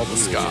dropped all the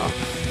ska?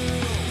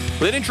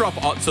 Well, they didn't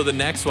drop all, so the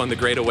next one, The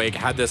Great Awake,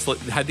 had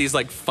these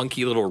like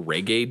funky little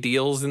reggae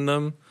deals in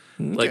them.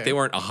 Like they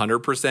weren't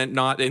 100%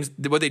 not. And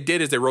what they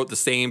did is they wrote the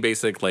same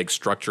basic like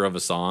structure of a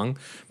song,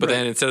 but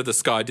then instead of the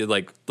ska, did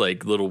like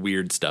little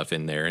weird stuff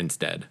in there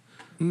instead.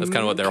 That's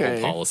kind of what their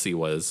whole policy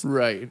was.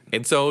 Right.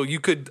 And so you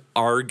could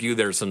argue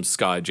there's some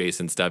ska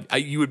adjacent stuff.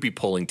 You would be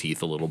pulling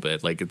teeth a little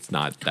bit. Like it's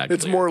not that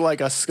It's clear. more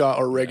like a ska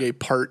or reggae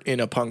part in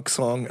a punk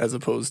song as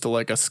opposed to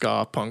like a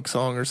ska punk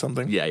song or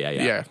something. Yeah.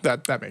 Yeah,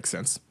 that makes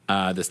sense.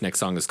 This next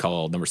song is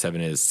called, number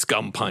 7 is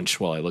Scum Punch,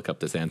 while I look up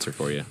this answer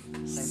for you.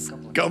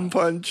 Gum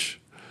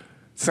Punch.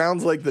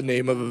 Sounds like the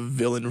name of a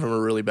villain from a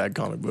really bad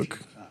comic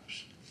book.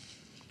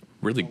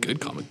 Really good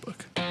comic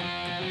book.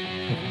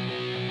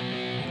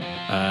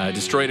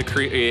 Destroy to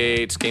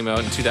Create came out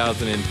in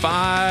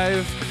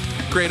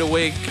 2005. Great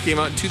Awake came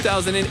out in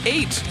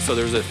 2008. So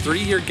there's a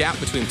 3-year gap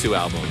between 2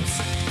 albums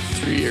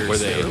 3 years. Where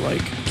They they- were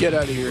like, get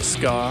out of here,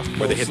 ska.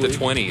 where they hit the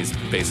mostly.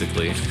 20s,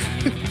 basically.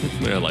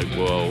 They're like,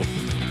 whoa.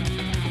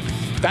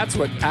 That's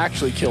what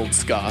actually killed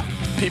ska.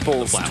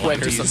 People's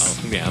Flatliners.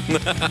 20s. Oh, yeah.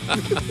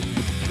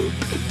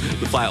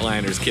 The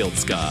Flatliners killed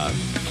ska.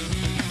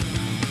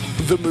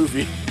 The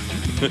movie,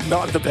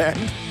 not the band.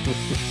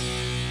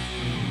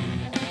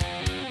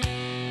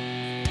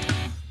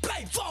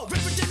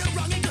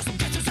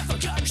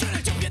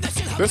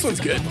 This one's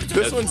good.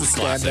 This one's a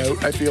classic.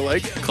 standout, I feel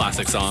like.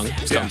 Classic song,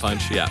 Scum Yeah.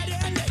 Punch, yeah.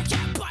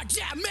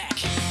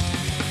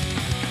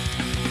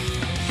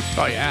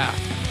 Oh, yeah.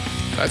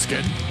 That's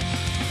good.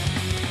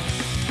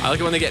 I like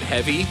it when they get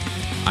heavy.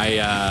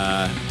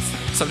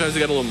 Sometimes they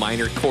got a little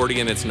minor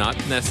accordion. It's not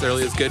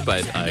necessarily as good,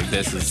 but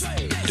this is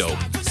dope.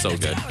 So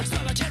good.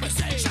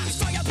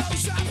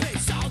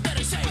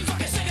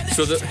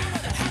 So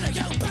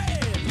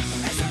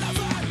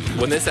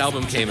when this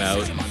album came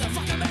out,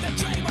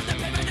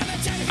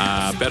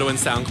 Bedouin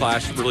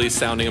Soundclash released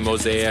Sounding a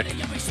Mosaic,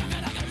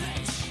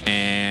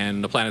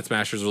 and the Planet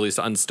Smashers released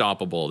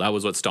Unstoppable. That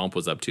was what Stomp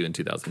was up to in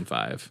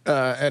 2005.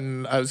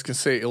 And I was going to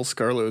say Il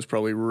Scarlo was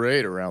probably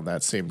right around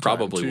that same time.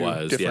 Probably too.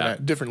 was, different,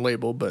 yeah. Different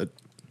label, but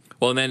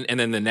Well, and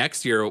then the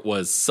next year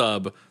was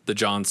Sub, the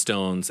John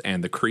Stones,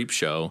 and the Creep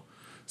Show.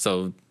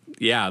 So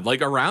yeah,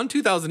 like around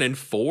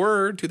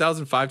 2004,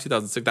 2005,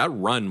 2006, that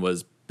run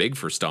was big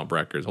for Stomp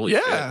Records. Holy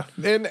yeah.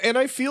 shit. And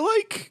I feel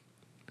like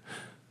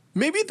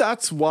maybe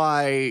that's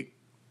why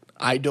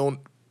I don't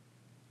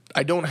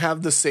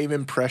have the same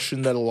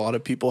impression that a lot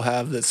of people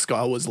have that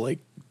ska was like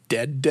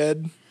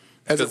dead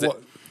as it was.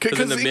 Because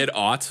in the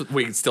mid-aughts,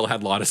 we still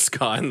had a lot of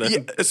ska in the... Yeah,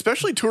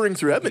 especially touring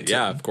through Edmonton.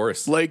 Yeah, of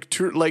course. Like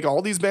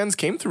all these bands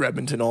came through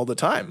Edmonton all the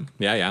time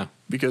Yeah.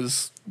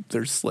 because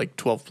there's like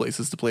 12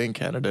 places to play in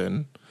Canada,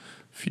 and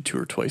if you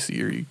tour twice a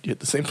year, you hit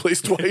the same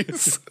place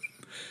twice.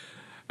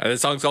 And the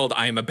song's called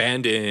I Am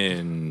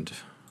Abandoned.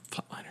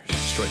 Flatliners,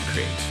 Destroy to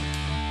Create.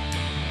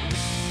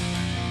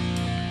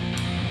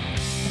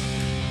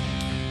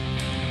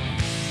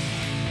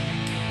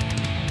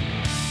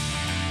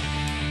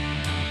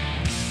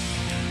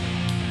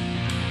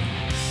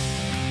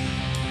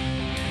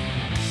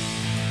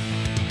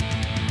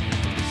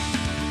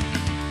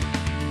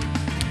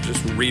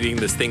 Just reading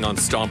this thing on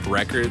Stomp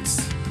Records,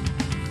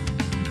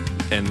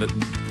 and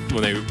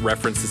when they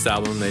reference this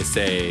album, they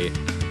say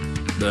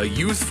the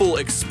youthful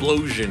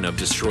explosion of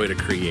Destroy to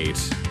Create,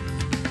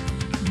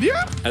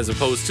 as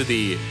opposed to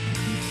the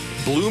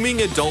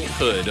blooming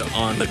adulthood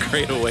on The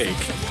Great Awake.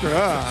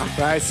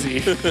 I see.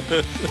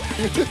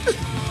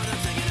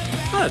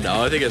 I don't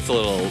know. I think it's a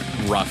little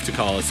rough to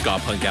call a ska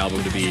punk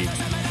album to be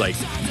like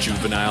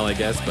juvenile, I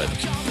guess, but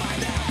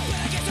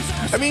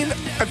I mean,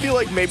 I feel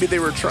like maybe they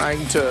were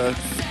trying to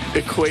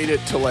equate it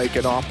to like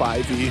an Op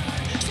Ivy,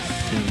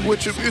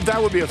 which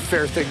that would be a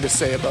fair thing to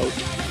say about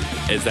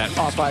is that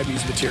Op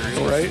Ivy's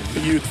material, right? The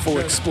youthful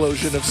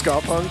explosion of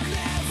ska punk.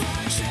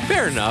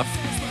 fair enough?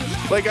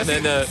 Like, And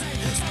then the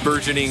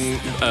burgeoning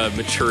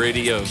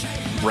maturity of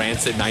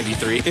Rancid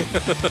 93.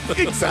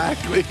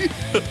 exactly.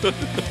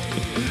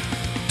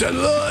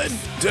 Tenderloin,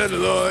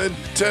 tenderloin,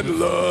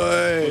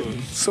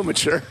 tenderloin. So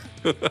mature.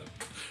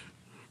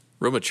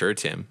 Real mature,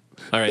 Tim.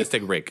 All right, let's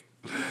take a break.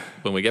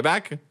 When we get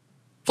back,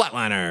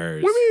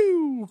 Flatliners.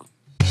 Woo!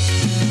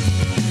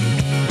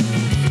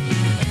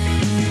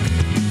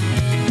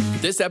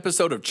 This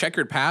episode of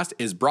Checkered Past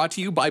is brought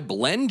to you by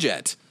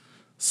BlendJet.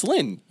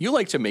 Slyn, you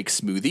like to make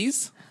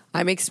smoothies?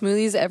 I make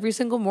smoothies every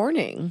single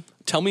morning.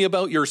 Tell me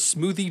about your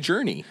smoothie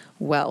journey.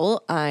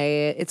 Well,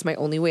 it's my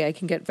only way I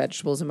can get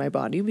vegetables in my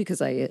body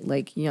because I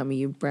like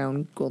yummy,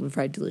 brown, golden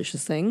fried,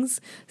 delicious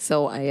things.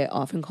 So I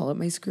often call it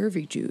my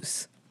scurvy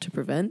juice to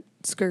prevent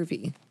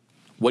scurvy.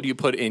 What do you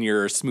put in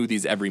your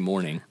smoothies every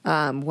morning?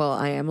 Well,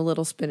 I am a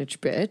little spinach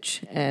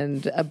bitch,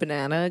 and a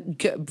banana.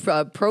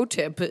 Pro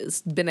tip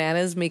is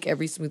bananas make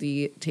every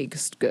smoothie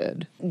taste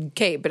good.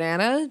 Okay,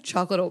 banana,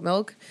 chocolate oat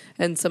milk,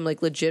 and some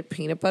like legit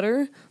peanut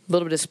butter, a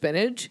little bit of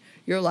spinach.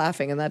 You're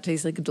laughing, and that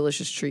tastes like a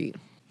delicious treat.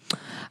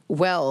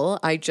 Well,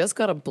 I just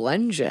got a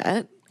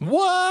BlendJet.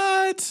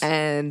 What?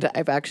 And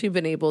I've actually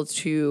been able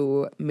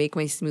to make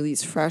my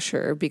smoothies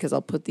fresher because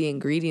I'll put the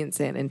ingredients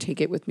in and take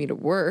it with me to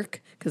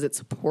work because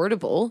it's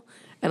portable.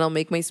 And I'll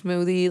make my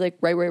smoothie like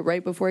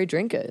right before I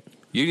drink it.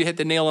 You hit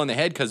the nail on the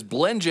head because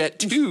BlendJet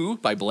 2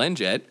 by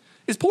BlendJet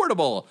is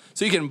portable.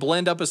 So you can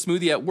blend up a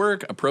smoothie at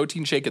work, a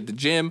protein shake at the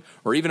gym,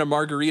 or even a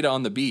margarita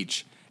on the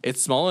beach.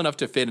 It's small enough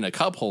to fit in a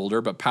cup holder,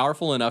 but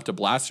powerful enough to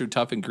blast through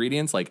tough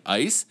ingredients like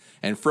ice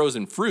and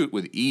frozen fruit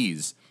with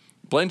ease.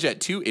 BlendJet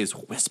 2 is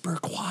whisper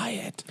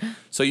quiet,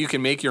 so you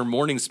can make your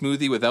morning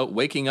smoothie without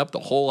waking up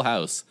the whole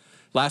house.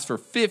 Lasts for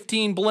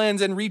 15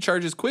 blends and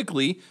recharges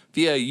quickly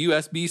via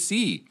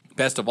USB-C.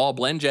 Best of all,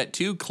 BlendJet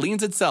 2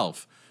 cleans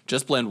itself.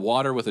 Just blend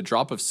water with a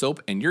drop of soap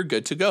and you're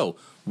good to go.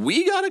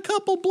 We got a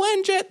couple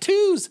BlendJet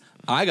 2s.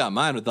 I got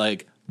mine with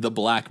like the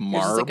black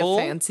marble. It's like a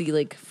fancy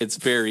like it's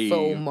very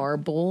faux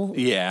marble.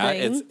 Yeah,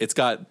 thing. it's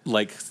got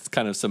like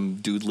kind of some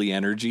doodly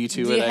energy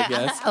to it, I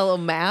guess. A little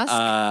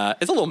mask.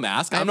 It's a little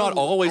mask. I'm not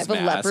always I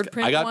have a masked. leopard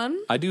print one.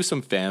 I do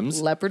some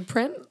femmes. Leopard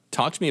print.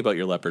 Talk to me about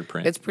your leopard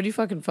print. It's pretty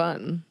fucking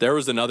fun. There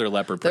was another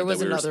leopard print. There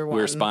was another one.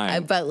 We were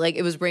spying. But like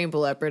it was rainbow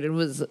leopard. It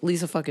was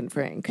Lisa fucking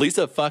Frank.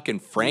 Lisa fucking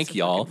Frank,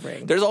 y'all.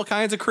 Frank. There's all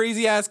kinds of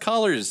crazy ass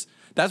colors.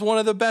 That's one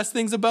of the best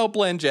things about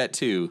BlendJet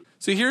 2.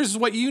 So here's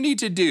what you need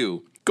to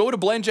do. Go to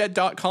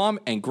blendjet.com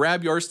and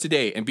grab yours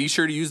today. And be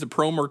sure to use the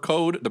promo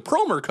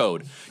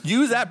code.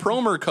 Use that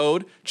promo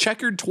code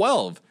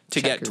Checkered12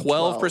 to get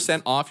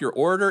 12% off your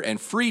order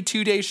and free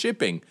 2-day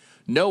shipping.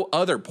 No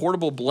other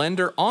portable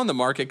blender on the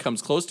market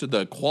comes close to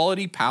the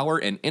quality, power,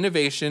 and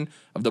innovation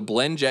of the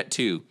BlendJet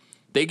 2.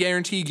 They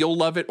guarantee you'll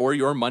love it or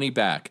your money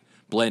back.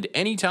 Blend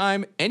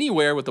anytime,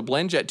 anywhere with the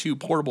BlendJet 2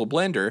 portable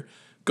blender.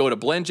 Go to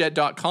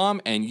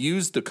blendjet.com and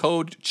use the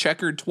code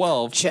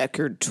Checkered12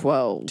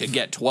 Checkered12 to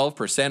get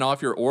 12%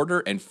 off your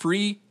order and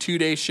free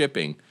 2-day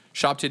shipping.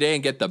 Shop today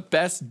and get the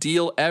best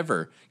deal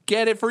ever.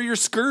 Get it for your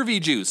scurvy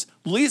juice.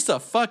 Lisa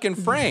fucking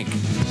Frank.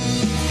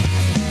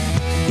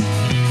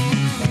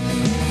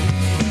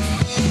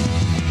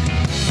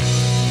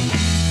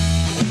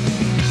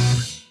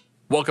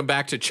 Welcome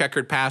back to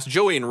Checkered Past.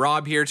 Joey and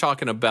Rob here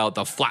talking about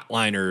the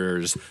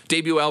Flatliners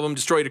debut album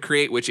Destroy to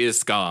Create, which is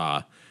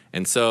ska.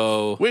 And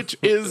so Which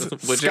is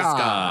which ska. is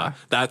ska.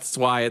 That's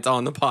why it's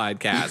on the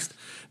podcast.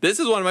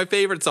 This is one of my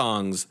favorite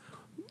songs.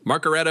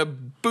 Macaretta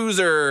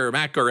Boozer.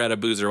 Why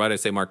did I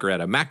say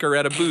Macaretta?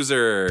 Macaretta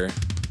Boozer.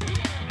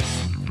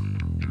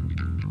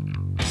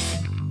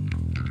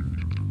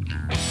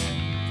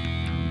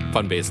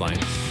 Fun bass line.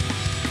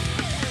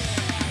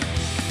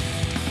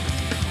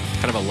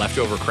 Kind of a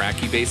leftover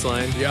cracky bass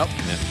line. Yep.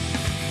 Yeah.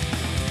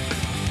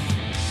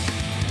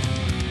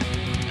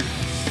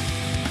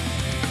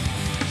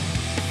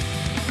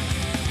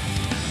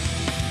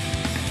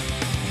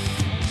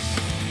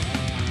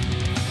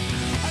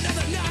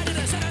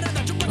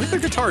 I like the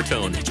guitar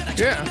tone.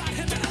 Yeah.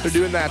 They're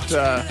doing that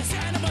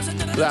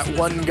that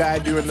one guy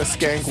doing the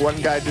skank, one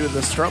guy doing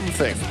the strum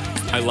thing.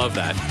 I love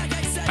that.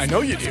 I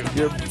know you do.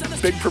 You're a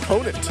big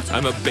proponent.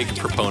 I'm a big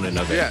proponent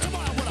of it. Yeah.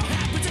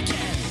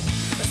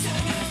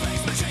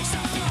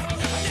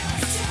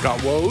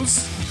 Got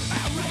woes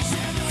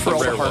for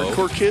all the rare woe.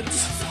 hardcore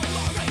kids.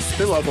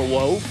 They love a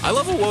Woe. I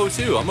love a Woe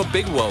too. I'm a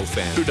big Woe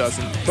fan. Who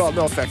doesn't? Well,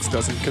 No Effects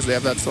doesn't because they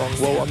have that song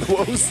Woe on the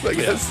Woes, I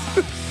guess.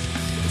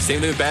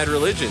 Same thing with Bad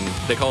Religion.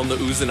 They call them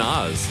the Oohs and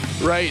Ahs.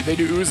 Right, they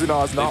do Oohs and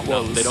Ahs, not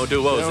No, Woes. they don't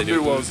do Woes. They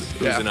do Woes.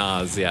 Oohs and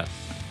Ahs. Yeah.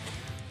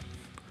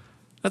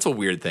 That's a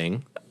weird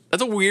thing.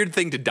 That's a weird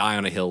thing to die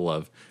on a hill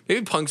of.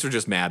 Maybe punks were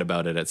just mad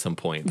about it at some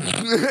point.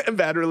 And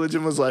Bad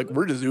Religion was like,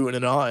 we're just oohing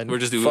and ahhing. We're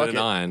just Fuck oohing and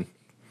ahhing.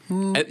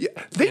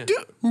 They do.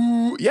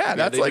 Ooh, yeah,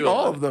 that's they like do a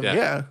all lot. of them.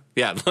 Yeah.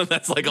 Yeah,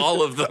 that's like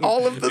all of them.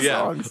 All of the Yeah.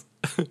 songs.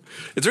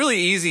 It's really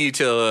easy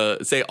to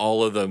say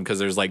all of them because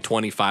there's like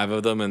 25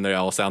 of them and they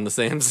all sound the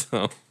same.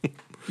 So,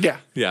 Yeah.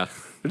 yeah.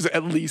 There's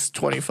at least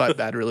 25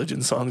 Bad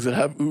Religion songs that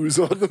have oohs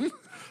on them.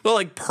 Well,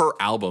 like per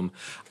album,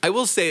 I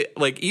will say,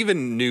 like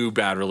even new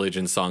Bad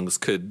Religion songs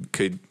could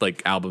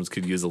like albums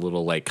could use a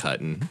little like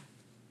cutting,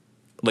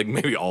 like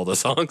maybe all the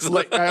songs.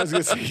 Like I was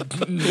gonna say,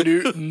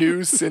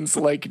 new since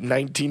like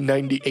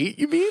 1998.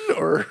 You mean,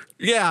 or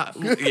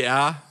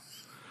yeah.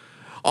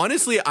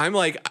 Honestly, I'm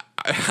like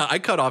I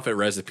cut off at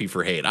Recipe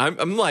for Hate.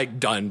 I'm like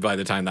done by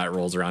the time that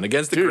rolls around.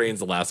 Against the Grain's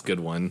the last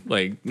good one.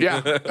 Like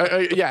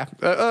yeah.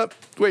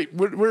 Wait,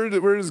 where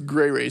does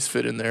Gray Race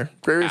fit in there?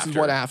 Gray Race is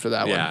one after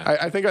that Yeah. one.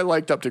 I think I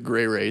liked up to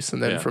Gray Race,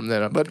 and then from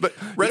then on. But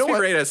Recipe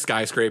for Hate has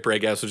Skyscraper, I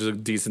guess, which is a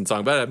decent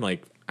song. But I'm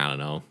like, I don't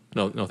know.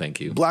 No, thank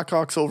you.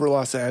 Blackhawks Over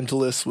Los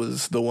Angeles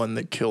was the one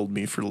that killed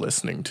me for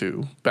listening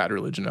to Bad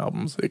Religion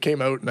albums. It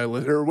came out and I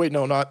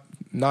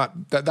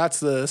not that. That's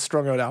the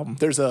Strung Out album.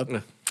 There's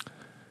a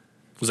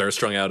Was there a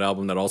strung out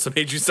album that also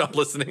made you stop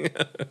listening?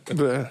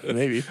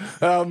 maybe.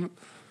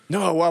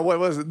 No, what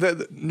was it?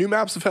 The New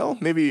Maps of Hell?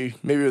 Maybe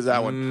it was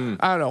that one.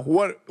 I don't know.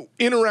 What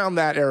in around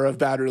that era of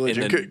Bad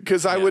Religion,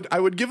 because I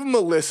would give them a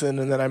listen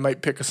and then I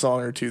might pick a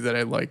song or two that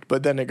I liked.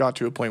 But then it got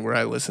to a point where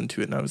I listened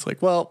to it and I was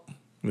like, well,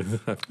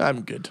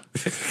 I'm good.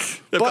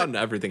 I've gotten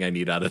everything I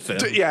need out of them.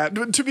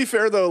 To be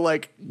fair though,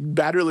 like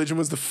Bad Religion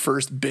was the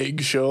first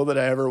big show that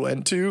I ever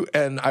went to,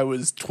 and I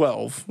was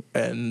 12,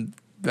 and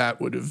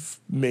that would have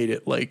made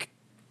it like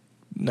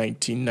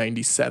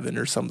 1997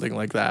 or something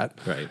like that.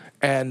 Right.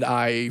 And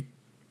I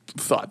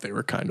thought they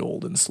were kind of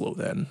old and slow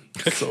then.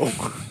 So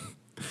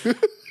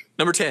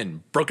Number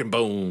 10, Broken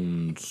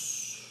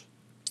Bones.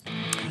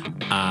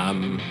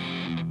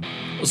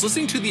 I was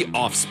listening to The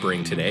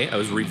Offspring today. I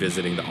was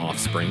revisiting The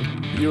Offspring.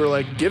 you were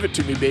like, "Give it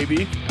to me, baby."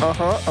 You That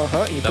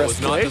press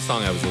was not play. the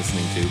song I was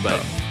listening to,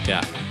 but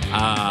yeah.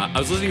 I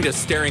was listening to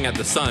Staring at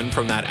the Sun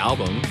from that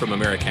album, from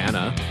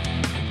Americana.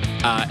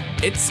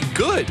 It's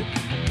good.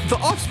 The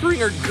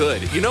Offspring are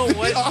good. You know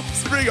what? The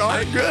Offspring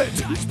are good.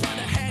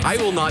 I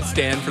will not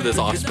stand for this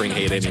Offspring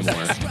hate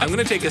anymore. I'm going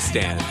to take a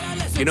stand.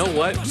 You know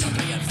what?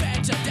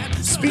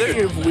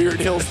 Speaking of weird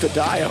hills to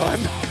die on,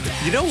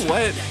 You know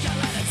what?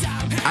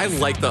 I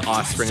like the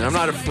Offspring, and I'm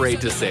not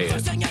afraid to say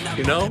it.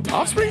 You know?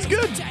 Offspring's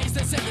good.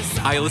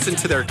 I listened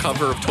to their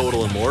cover of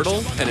Total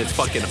Immortal, and it's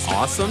fucking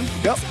awesome.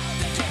 Yep.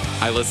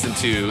 I listened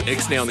to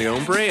Ixnay on the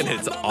Hombre, and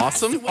it's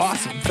awesome.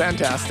 Awesome.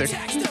 Fantastic.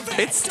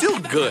 It's still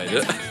good.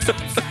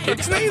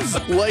 Ixnay's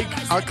like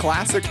a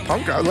classic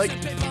punk rock. Like,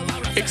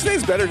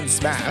 Ixnay's better than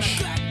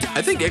Smash.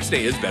 I think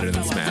Ixnay is better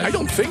than Smash. I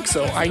don't think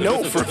so. I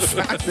know for a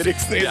fact that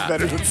Ixnay is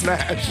better than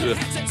Smash.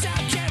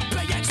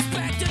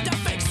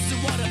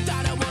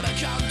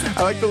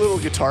 I like the little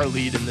guitar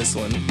lead in this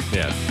one.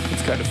 Yeah.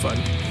 It's kind of fun.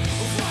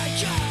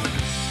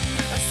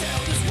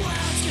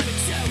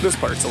 This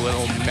part's a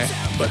little meh,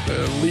 but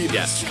the lead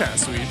is kind of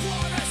sweet.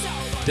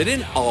 They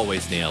didn't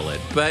always nail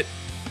it, but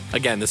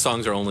again, the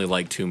songs are only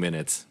like 2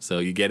 minutes, so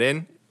you get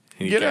in and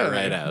you get out of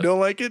right there. out. Don't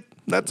like it?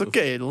 That's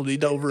okay. It'll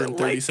be over in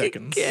 30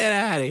 seconds. Get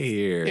out of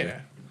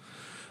here.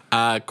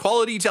 Yeah.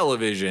 Quality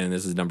Television.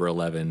 This is number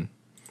 11.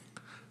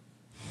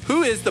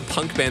 Who is the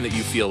punk band that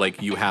you feel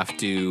like you have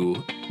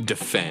to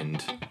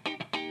defend?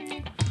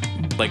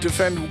 Like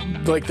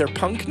Defend like their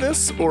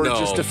punkness, or no,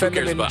 just defend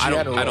who cares, them in but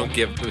general? I don't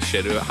give a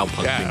shit about how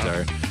punk things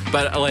are.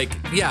 But like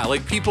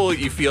people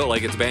you feel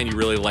like it's a band you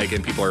really like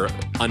and people are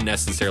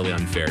unnecessarily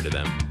unfair to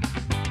them.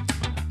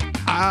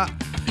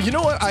 You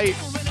know what? I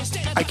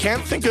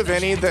can't think of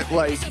any that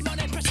like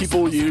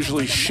people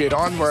usually shit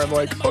on where I'm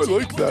like, I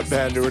like that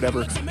band or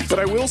whatever. But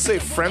I will say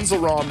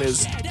Frenzelrom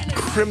is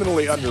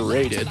criminally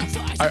underrated.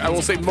 I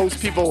will say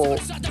most people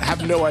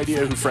have no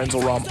idea who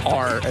Frenzelrom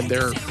are, and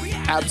they're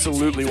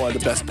absolutely one of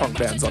the best punk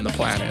bands on the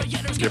planet.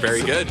 You're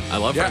very good. I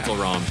love Frenzel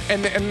Rom.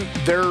 And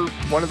they're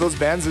one of those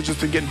bands that's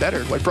just been getting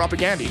better, like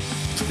Propagandy.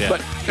 Yeah.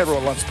 But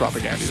everyone loves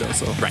Propagandy though,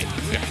 so. Right.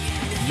 Yeah.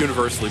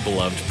 Universally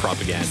beloved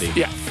Propagandy.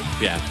 Yeah.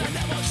 Yeah.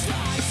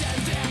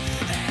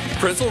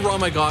 Frenzel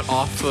Rom I got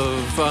off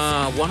of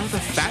one of the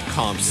Fat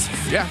Comps.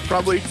 Yeah,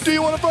 probably. Do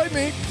you want to fight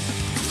me?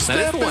 That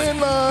is the one. In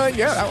line.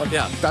 Yeah, that one.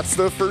 Yeah. That's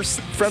the first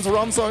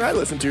Frenzel song I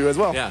listened to as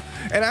well. Yeah.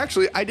 And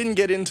actually, I didn't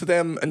get into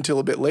them until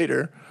a bit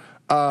later.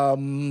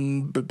 The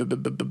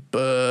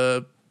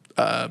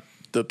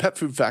Pet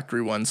Food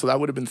Factory one. So that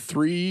would have been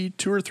 2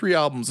 or 3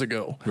 albums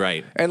ago.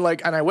 Right. And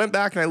I went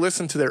back and I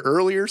listened to their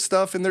earlier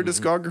stuff in their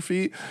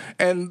discography,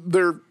 and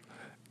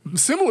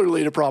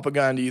similarly to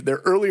Propaganda,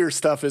 their earlier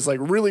stuff is like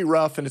really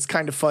rough and it's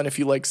kind of fun if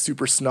you like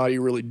super snotty,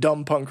 really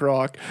dumb punk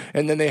rock.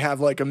 And then they have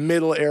like a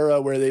middle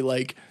era where they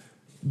like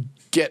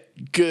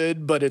get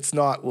good, but it's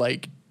not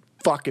like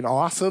fucking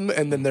awesome.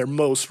 And then their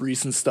most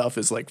recent stuff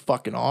is like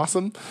fucking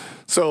awesome.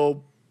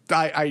 So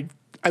I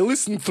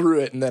listened through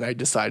it and then I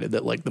decided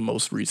that like the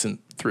most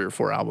recent 3 or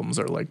 4 albums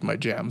are like my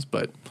jams,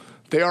 but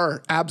they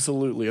are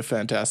absolutely a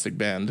fantastic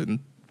band and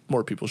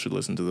more people should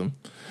listen to them.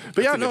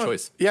 But That's a good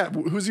choice. Yeah,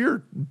 who's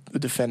your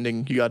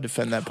defending? You got to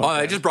defend that.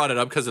 I just brought it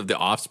up because of the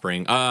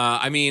Offspring.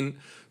 I mean,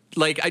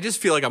 like, I just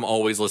feel like I'm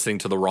always listening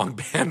to the wrong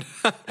band.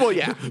 Well,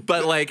 yeah.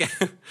 But, like,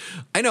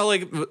 I know,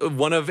 like,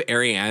 one of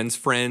Ariane's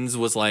friends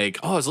was like,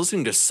 oh, I was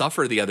listening to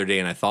Suffer the other day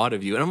and I thought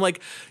of you. And I'm like,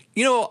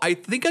 you know, I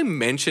think I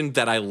mentioned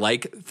that I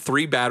like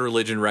 3 Bad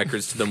Religion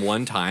records to them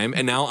one time,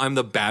 and now I'm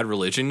the Bad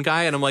Religion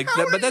guy. And I'm like,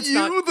 but that's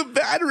not the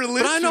Bad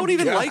Religion. But I don't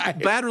even guy.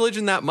 like Bad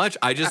Religion that much.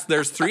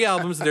 There's 3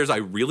 albums I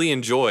really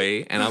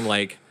enjoy, and I'm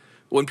like,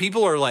 when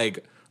people are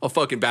like, oh,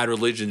 fucking Bad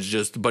Religion's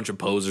just a bunch of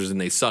posers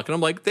and they suck, and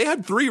I'm like, they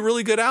had 3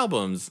 really good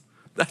albums.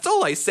 That's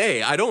all I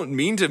say. I don't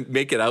mean to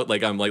make it out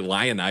like I'm like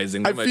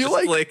lionizing them.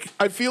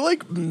 I feel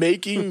like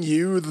making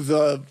you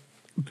the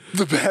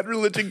Bad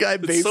Religion guy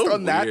based so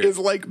on that weird. is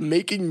like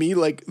making me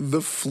like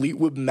the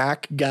Fleetwood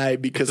Mac guy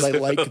because I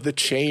like The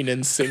Chain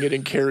and sing it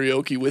in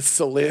karaoke with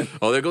Celine.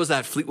 Oh, there goes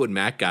that Fleetwood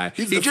Mac guy.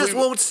 He the just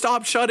Fleetwood- won't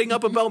stop shutting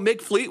up about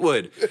Mick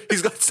Fleetwood.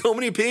 He's got so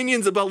many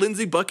opinions about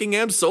Lindsey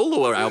Buckingham's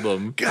solo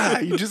album.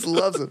 God, he just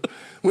loves it.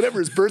 Whenever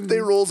his birthday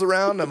rolls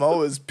around, I'm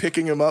always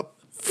picking him up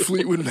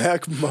Fleetwood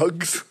Mac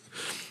mugs.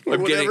 Or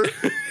whatever.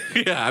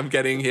 I'm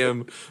getting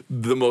him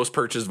the most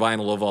purchased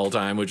vinyl of all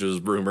time, which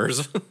is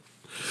Rumors.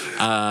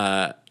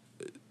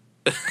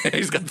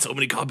 He's got so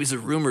many copies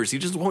of Rumors. He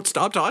just won't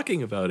stop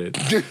talking about it.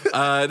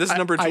 This is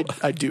number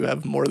 12. I do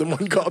have more than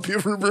one copy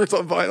of Rumors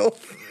on vinyl.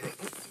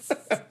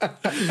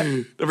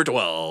 Number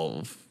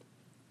 12.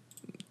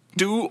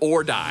 Do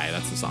or Die.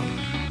 That's the song.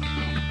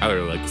 I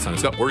really like the song.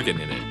 It's got organ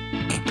in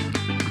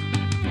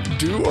it.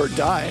 Do or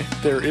die.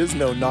 There is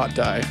no not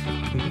die.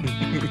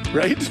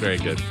 Right? Very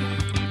good.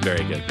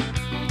 Very good.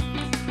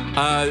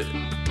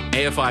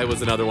 AFI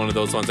was another one of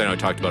those ones. I know I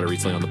talked about it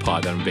recently on the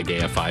pod. I'm a big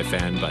AFI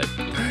fan, but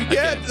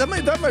Yeah, that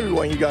might be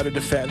one you got to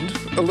defend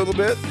a little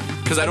bit.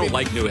 because I don't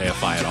like new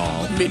AFI at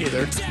all. Me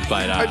neither.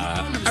 But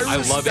I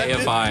love respect it.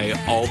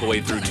 AFI all the way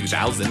through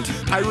 2000.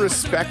 I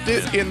respect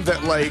it in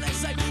that, like,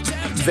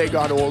 they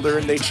got older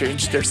and they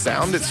changed their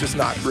sound. It's just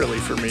not really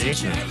for me.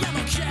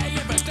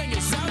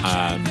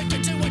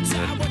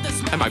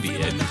 That might be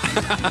it.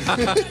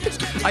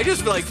 I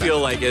just feel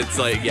like it's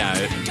like, yeah,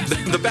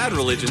 the Bad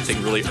Religion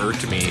thing really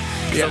irked me.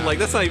 So Yeah. I'm like,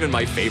 that's not even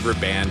my favorite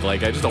band.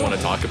 Like, I just don't want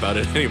to talk about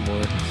it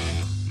anymore.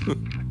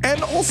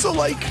 And also,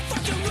 like,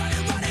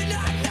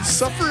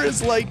 Suffer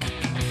is like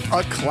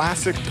a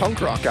classic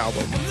punk rock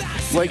album.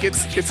 Like,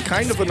 it's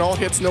kind of an all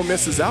hits, no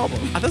misses album.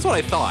 That's what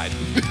I thought.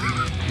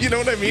 You know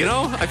what I mean? You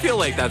know, I feel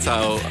like that's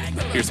how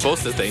you're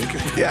supposed to think.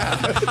 Yeah.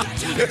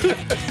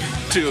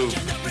 To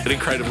an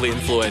incredibly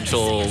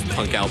influential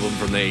punk album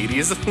from the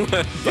 80s.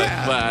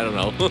 but I don't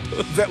know.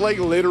 That, like,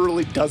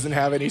 literally doesn't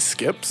have any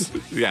skips.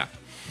 Yeah.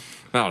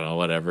 I don't know,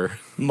 whatever.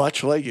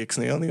 Much like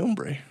Ixnay on the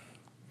Ombre.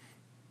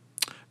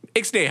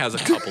 Ixnay has a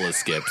couple of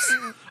skips.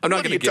 I'm not What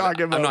are going you to give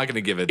talking it. I'm about? not going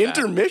to give it that.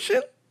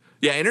 Intermission?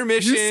 Yeah,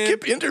 intermission. You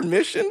skip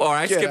intermission? Or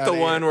I Get skipped the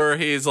outta one here. where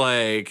he's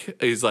like,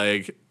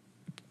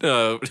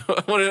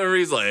 whatever,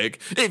 he's like,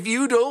 if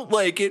you don't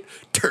like it,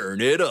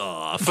 turn it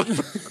off.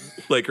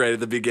 Like right at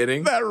the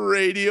beginning. That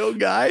radio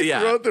guy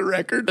Yeah. wrote the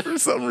record for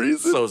some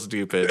reason. So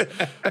stupid.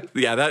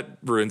 Yeah, that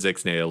ruins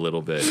Ixnay a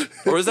little bit.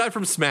 Or is that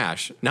from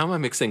Smash? Now am I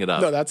mixing it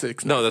up? No, that's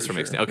Ixnay No, that's for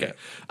from sure. Ixnay.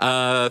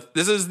 Okay.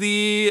 This is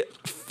the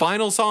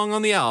final song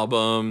on the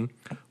album.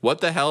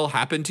 What the hell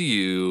happened to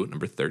you?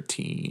 Number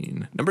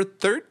 13. Number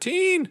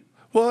 13.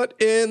 What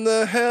in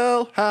the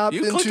hell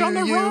happened You clicked to on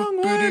the you? wrong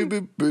one.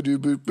 Boo-doo-boop,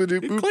 boo-doo-boop,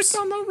 boo-doo-boops. clicked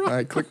on the wrong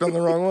I clicked on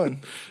the wrong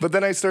one. But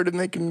then I started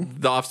making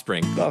The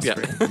Offspring.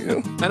 Offspring. Yeah. You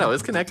know? I know,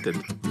 it's connected.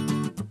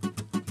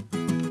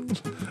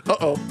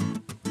 Uh-oh.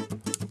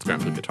 Let's grab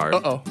the guitar.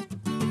 Uh-oh.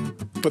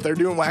 But they're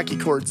doing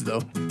wacky chords,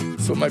 though.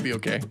 So it might be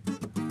okay.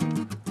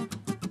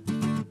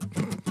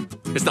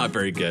 It's not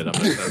very good.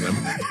 I'm not telling them.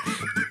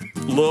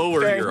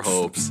 Lower your Thanks.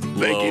 hopes.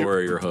 Thank you.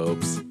 Lower your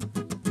hopes.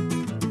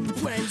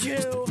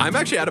 I'm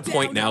actually at a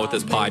point now with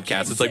this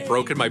podcast. It's like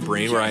broken my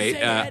brain where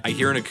I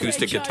hear an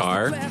acoustic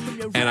guitar,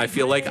 and I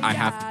feel like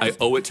I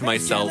owe it to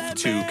myself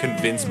to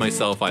convince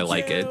myself I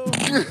like it.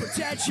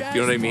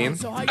 You know what I mean?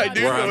 I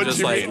do Where know I'm what just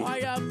you like,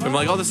 mean. I'm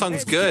like, oh, this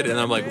song's good, and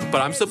I'm like,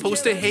 but I'm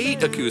supposed to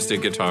hate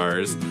acoustic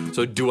guitars.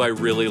 So do I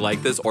really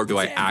like this, or do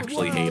I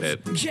actually hate it?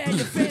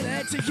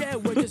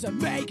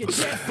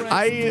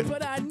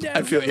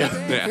 I feel you.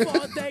 Yeah.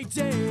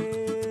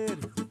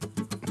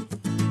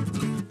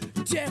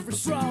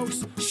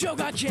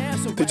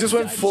 They just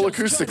went full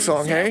acoustic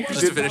song, hey?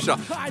 Just to finish it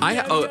off,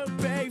 I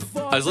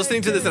was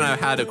listening to this and I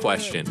had a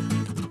question.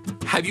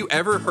 Have you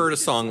ever heard a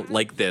song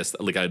like this,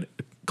 like a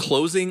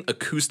closing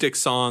acoustic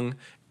song,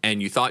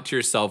 and you thought to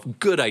yourself,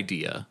 good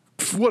idea?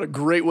 What a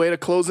great way to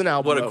close an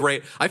album. What a out.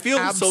 great. I feel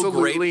so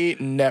great. Absolutely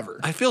never.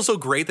 I feel so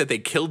great that they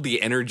killed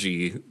the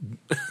energy.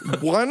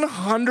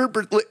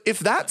 100%. If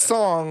that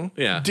song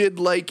Yeah. did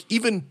like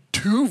even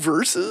 2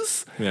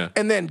 verses Yeah.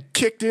 and then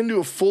kicked into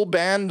a full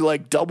band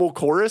like double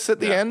chorus at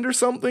the Yeah. end or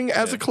something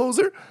as a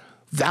closer,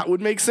 that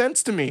would make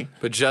sense to me.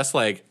 But just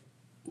like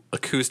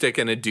acoustic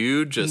and a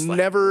dude, just like,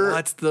 Never-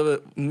 what's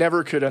the.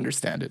 Never could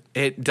understand it.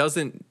 It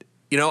doesn't.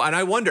 You know, and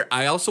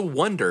I also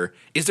wonder,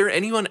 is there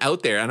anyone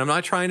out there, and I'm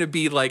not trying to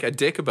be like a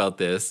dick about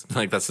this,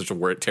 like that's such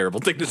a terrible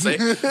thing to say,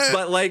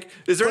 but like,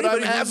 is there But I'm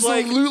anybody who's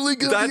like, absolutely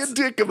gonna be a that's-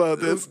 dick about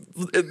this.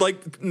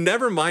 Like,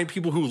 never mind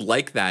people who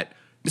like that.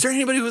 Is there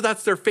anybody who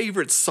that's their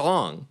favorite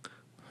song?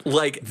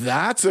 Like,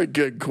 That's a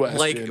good question.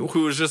 like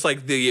who's just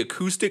like the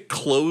acoustic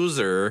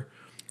closer,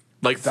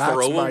 like That's my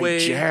throwaway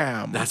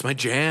jam. That's my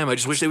jam. I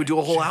just wish they would do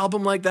a whole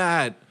album like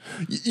that.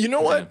 You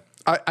know what?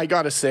 I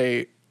gotta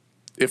say,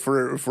 if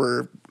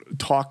we're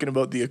talking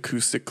about the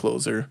acoustic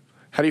closer,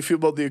 how do you feel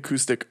about the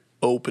acoustic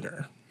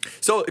opener?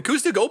 So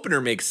acoustic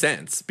opener makes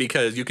sense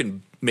because you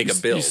can make a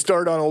build. You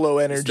start on a low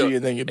energy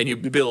and then you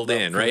build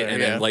in, up right? from there, And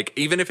yeah. then like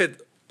even if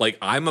it like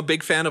I'm a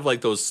big fan of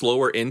like those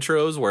slower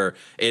intros where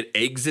it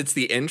exits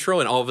the intro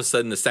and all of a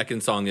sudden the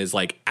second song is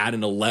like at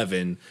an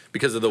 11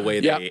 because of the way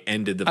Yeah. they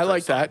ended the I first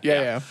like that. song.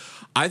 Yeah.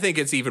 I think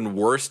it's even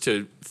worse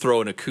to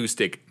throw an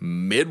acoustic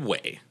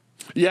midway.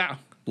 Yeah.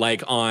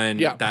 Like on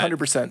Yeah, that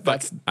 100%.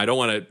 That's I don't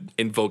want to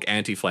invoke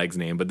Anti-Flag's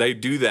name, but they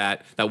do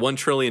that $1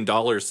 trillion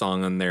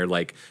song on their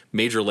like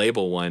major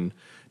label one.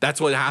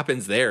 That's what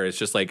happens there. It's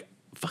just like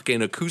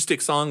fucking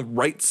acoustic song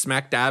right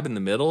smack dab in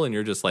the middle, and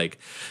you're just like,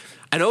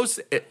 I know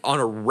on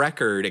a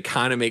record it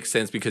kind of makes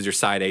sense because you're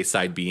side A,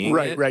 side B.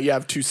 right. You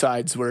have 2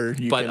 sides where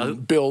you But, can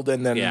build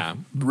and then yeah.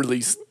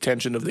 release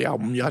tension of the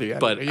album. Yada yada.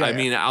 But Yeah, I yeah.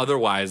 mean,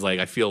 otherwise, like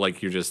I feel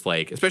like you're just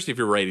like, especially if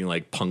you're writing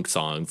like punk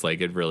songs,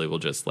 like it really will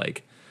just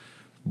like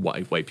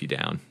wipe you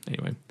down.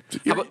 Anyway,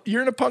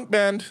 you're in a punk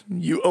band.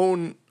 You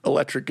own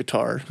electric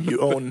guitar. You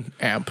own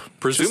amp.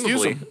 Just use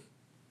presumably, them.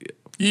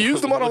 You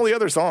use them on all the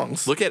other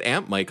songs. look at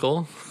Amp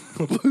Michael.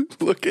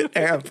 Look at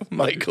amp,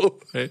 Michael.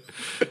 Right.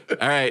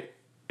 All right.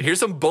 Here's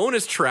some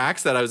bonus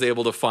tracks that I was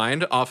able to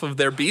find off of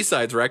their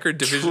B-sides record,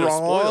 Division of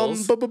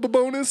Spoils.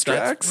 Bonus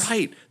tracks. That's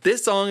right.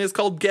 This song is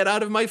called Get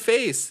Out of My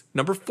Face,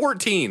 number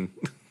 14.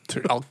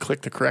 I'll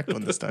click the correct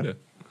one this time.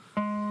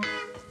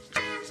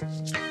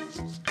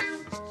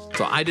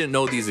 So I didn't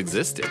know these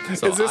existed.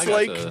 So Is this I got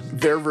like to-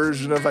 their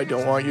version of "I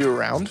Don't Want You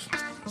Around"?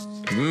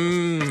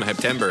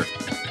 September.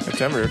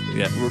 September.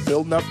 Yeah. We're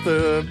building up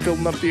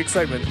the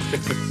excitement.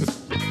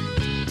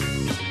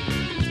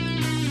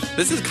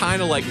 This is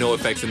kind of like No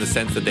Effects in the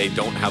sense that they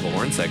don't have a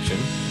horn section.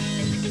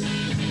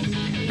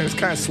 And it's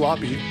kind of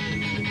sloppy.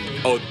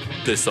 Oh,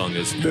 this song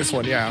is This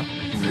one, yeah.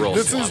 real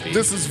This sloppy.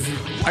 is.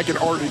 I can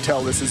already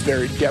tell this is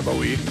very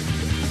demo-y.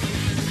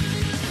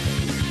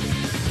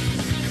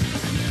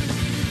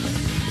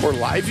 Or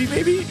livey,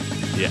 maybe?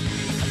 Yeah.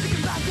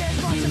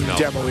 No.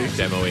 Demo-y.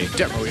 Demo-y.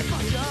 Demo-y.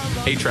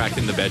 8-track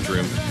in the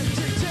bedroom.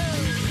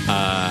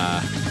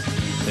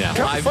 Yeah. Kind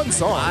of a fun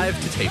song. Live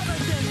to tape.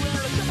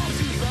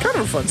 Kind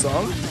of a fun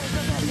song.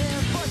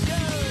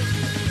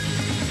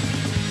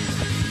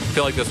 I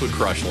feel like this would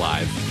crush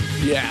live.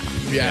 Yeah.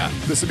 Yeah.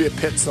 This would be a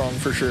pit song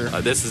for sure.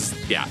 This is,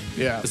 yeah.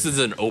 Yeah. This is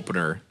an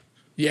opener.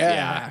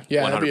 Yeah.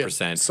 yeah, That'd be a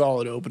 100%.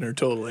 solid opener,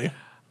 totally.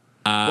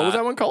 What was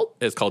that one called?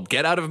 It's called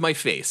Get Out of My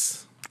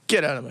Face.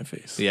 Get out of my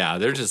face. Yeah,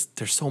 they're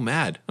so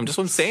mad. I'm just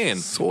what I'm saying.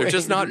 So they're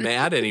just not angry.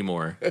 mad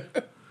anymore.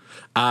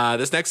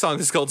 This next song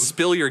is called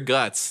Spill Your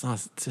Guts. Oh,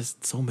 it's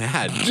just so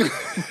mad.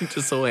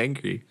 Just so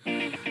angry.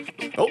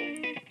 Oh,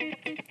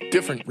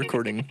 different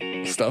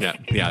recording stuff.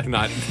 Yeah,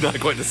 not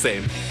quite the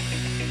same.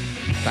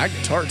 That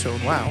guitar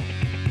tone, wow.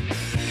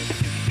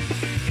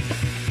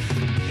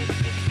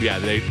 Yeah,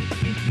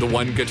 the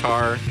one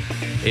guitar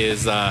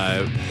is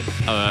a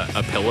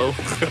pillow.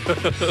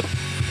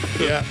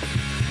 Yeah.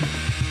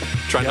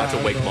 Try Yeah, not to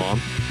I wake know.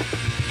 mom.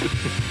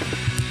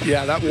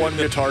 Yeah, that one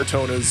guitar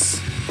tone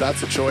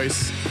that's a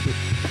choice.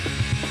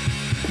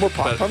 More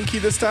pop But- punky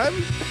this time?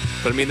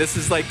 But I mean, this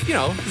is like,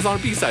 this is on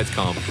a B-sides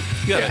comp.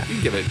 You Yeah.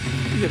 can give it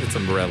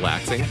some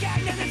relaxing.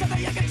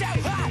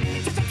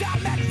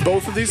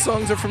 Both of these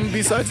songs are from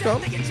B-Sides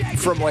comp?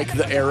 From like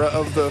the era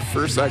of the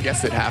first, I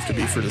guess it'd have to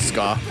be for the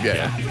ska.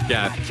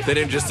 Yeah. They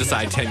didn't just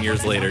decide 10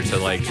 years later to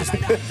like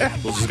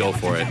we'll just go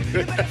for it.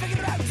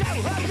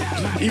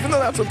 Even though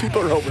that's what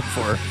people are hoping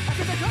for.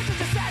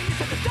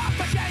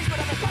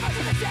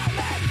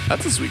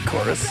 That's a sweet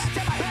chorus.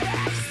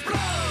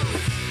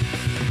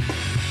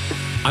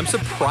 I'm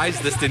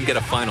surprised this didn't get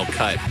a final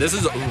cut. This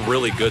is a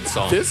really good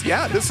song. This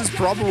is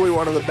probably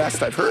one of the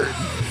best I've heard.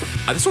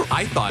 That's what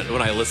I thought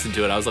when I listened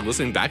to it. I was like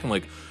listening back. I'm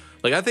like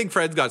I think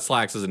Fred's Got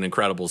Slacks is an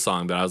incredible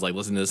song, but I was like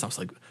listening to this. I was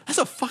like, that's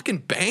a fucking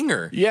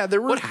banger. Yeah,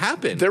 What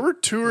happened? There were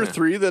 2 or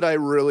 3 that I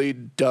really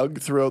dug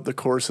throughout the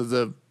course of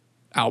the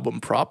album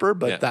proper,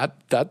 but Yeah.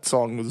 that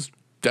song was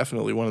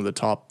definitely one of the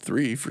top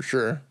 3 for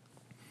sure.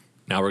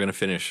 Now we're gonna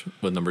finish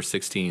with number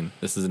 16.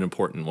 This is an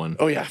important one.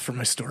 Oh yeah, for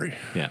my story.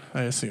 Yeah.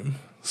 I assume.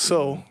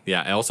 So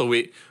Yeah. And also,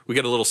 we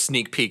get a little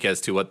sneak peek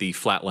as to what the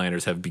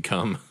Flatliners have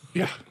become.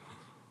 yeah,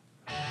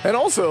 and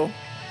also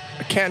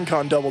a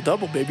CanCon double,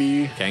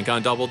 baby.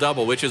 CanCon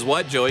double, which is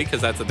what, Joey?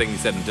 Because that's the thing you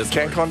said in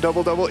Discord. CanCon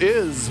double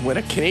is when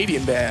a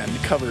Canadian band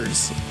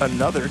covers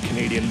another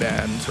Canadian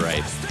band. That's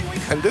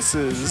right. And this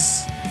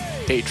is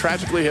a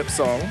Tragically Hip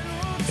song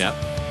Yep.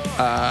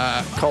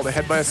 called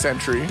Ahead by a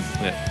Century.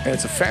 Yeah. And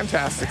it's a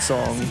fantastic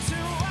song.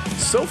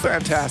 So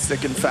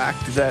fantastic, in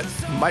fact, that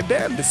my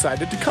band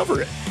decided to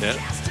cover it. Yeah.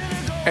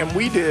 And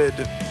we did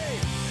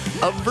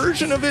a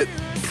version of it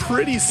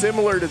pretty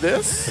similar to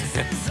this.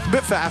 A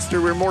bit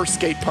faster. We're more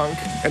skate punk.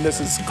 And this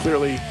is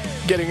clearly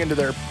getting into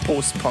their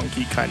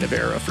post-punky kind of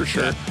era for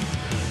sure.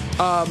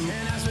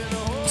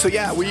 So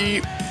yeah,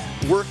 we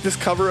worked this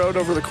cover out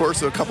over the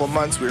course of a couple of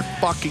months. We were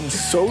fucking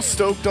so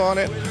stoked on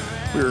it.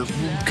 We were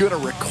gonna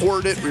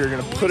record it. We were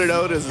gonna put it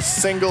out as a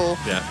single.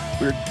 Yeah.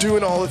 We were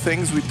doing all the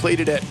things. We played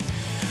it at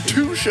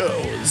 2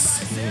 shows.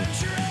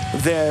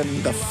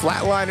 Then the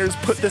Flatliners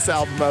put this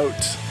album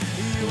out,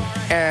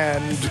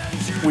 and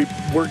we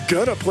were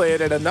gonna play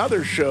it at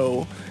another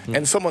show.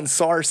 And someone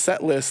saw our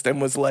set list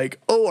and was like,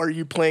 "Oh, are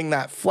you playing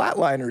that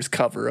Flatliners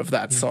cover of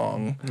that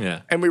song?"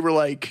 Yeah. And we were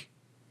like,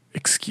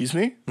 "Excuse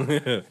me?"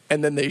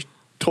 And then they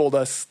told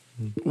us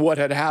what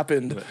had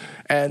happened.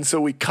 And so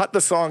we cut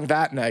the song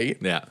that night,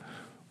 Yeah.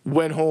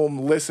 went home,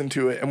 listened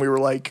to it, and we were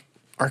like,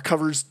 our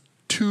cover's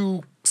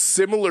too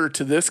similar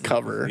to this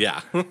cover.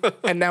 Yeah.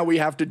 And now we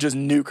have to just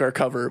nuke our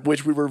cover,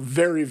 which we were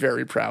very,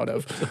 very proud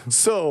of.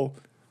 So,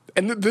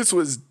 and this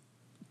was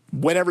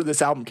whenever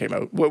this album came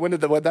out. When did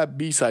that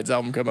B-Sides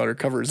album come out, or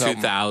covers album?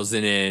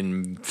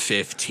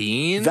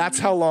 2015. That's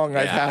how long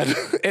I've had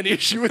an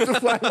issue with the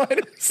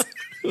Flatliners.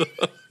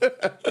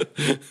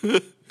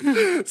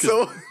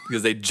 So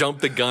because they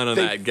jumped the gun on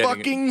they that.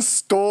 fucking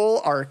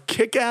stole our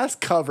kick-ass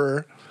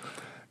cover,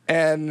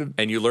 and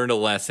And you learned a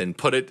lesson.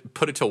 Put it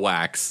to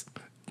wax.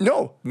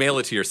 no, Mail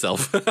it to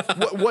yourself.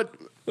 what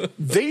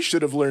they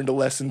should have learned a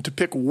lesson to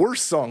pick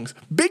worse songs.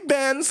 Big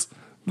bands,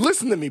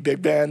 listen to me,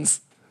 big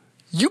bands.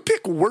 You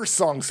pick worse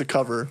songs to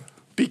cover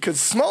because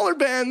smaller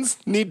bands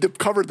need to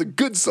cover the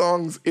good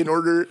songs in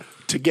order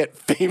to get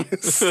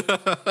famous.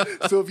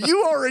 So if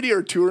you already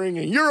are touring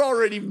and you're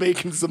already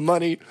making some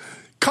money,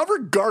 cover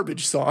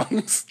garbage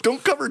songs.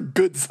 Don't cover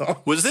good songs.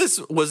 was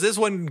this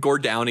when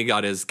Gord Downey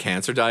got his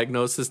cancer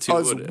diagnosis too? I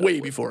was way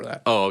before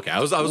that. Oh, okay. I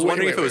was Way,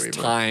 wondering way, if it was way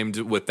before. timed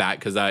with that,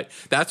 because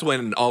that's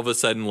when all of a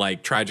sudden,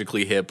 like,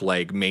 Tragically Hip,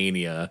 like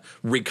Mania,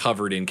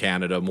 recovered in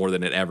Canada more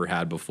than it ever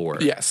had before.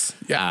 Yes.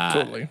 Yeah,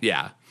 totally.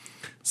 Yeah.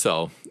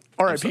 So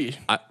R.I.P.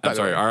 I'm by the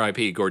sorry, way.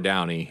 R.I.P. Gord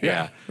Downey.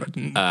 Yeah.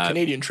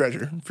 Canadian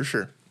treasure, for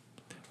sure.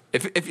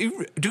 If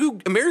you do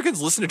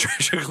Americans listen to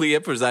Tragically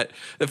Hip, or is that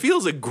it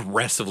feels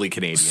aggressively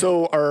Canadian?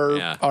 So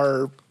Yeah.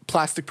 our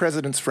plastic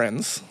president's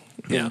friends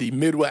in Yeah. the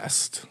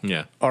Midwest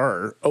Yeah.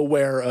 are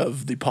aware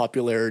of the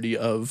popularity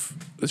of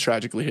the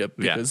Tragically Hip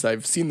Yeah. because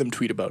I've seen them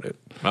tweet about it.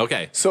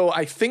 Okay. So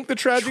I think the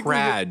Tragically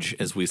Hip, Trage,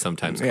 as we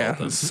sometimes call yeah,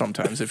 them.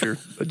 sometimes if you're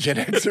a Gen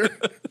Xer.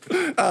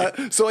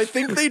 So I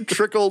think they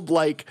trickled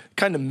like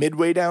kind of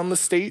midway down the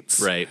states.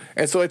 Right.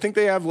 And so I think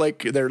they have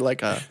they're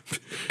like a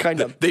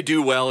kind of, They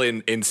do well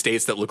in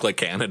states that look like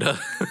Canada.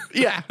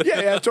 yeah,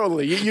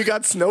 totally. You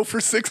got snow for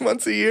 6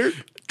 months a year.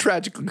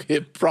 Tragically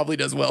Hip probably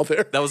does well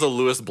there. That was a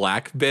Lewis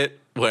Black bit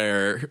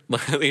where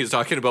he's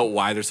talking about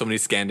why there's so many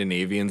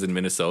Scandinavians in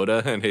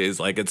Minnesota, and he's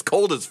like, "It's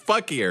cold as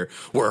fuck here.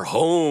 We're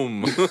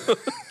home."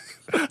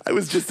 I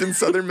was just in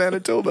southern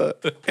Manitoba,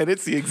 and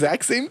it's the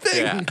exact same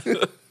thing.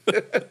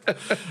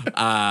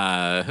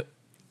 Yeah.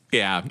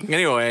 Yeah.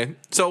 Anyway,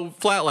 so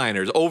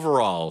Flatliners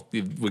overall,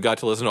 we got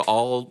to listen to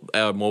all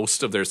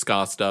most of their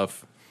ska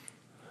stuff.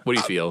 What do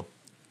you feel?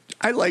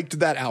 I liked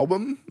that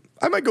album.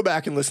 I might go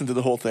back and listen to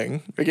the whole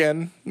thing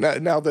again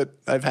now that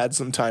I've had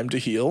some time to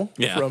heal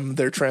from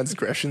their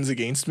transgressions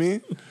against me.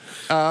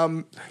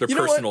 Their you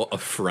know personal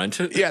affront.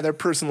 Yeah, their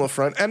personal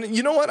affront. And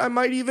you know what? I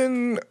might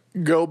even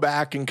go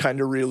back and kind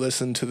of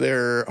re-listen to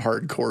their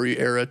hardcore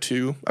era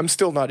too. I'm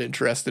still not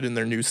interested in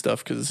their new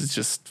stuff because it's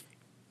just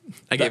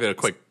I gave it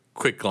a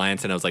quick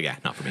glance, and I was like, "Yeah,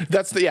 not for me."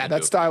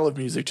 that style of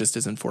music just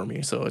isn't for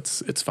me. So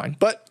it's fine.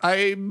 But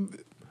I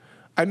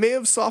may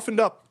have softened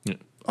up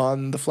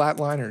on the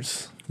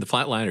Flatliners. The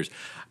Flatliners.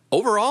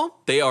 Overall,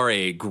 they are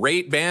a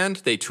great band.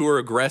 They tour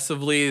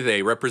aggressively.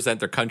 They represent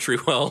their country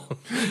well.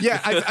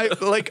 Yeah, I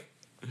like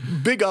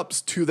big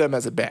ups to them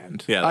as a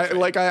band. Yeah, I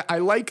that's right. I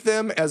like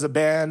them as a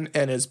band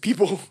and as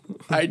people.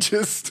 I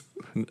just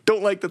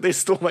don't like that they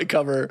stole my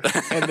cover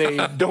and they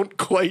don't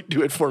quite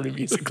do it for me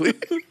musically.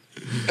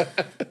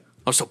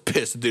 I'm so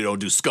pissed that they don't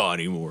do ska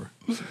anymore.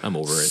 I'm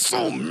over it.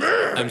 So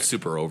mad. I'm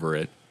super over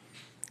it.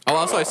 Oh,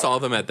 also, I saw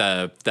them at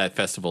that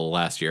festival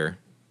last year.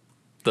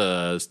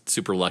 The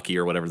Super Lucky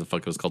or whatever the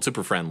fuck it was called.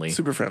 Super Friendly.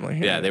 Super friendly.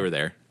 Yeah, they were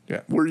there.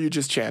 Yeah. Were you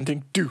just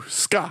chanting do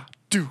ska,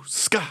 do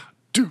ska,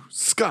 do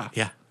ska?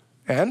 Yeah.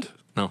 And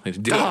No, they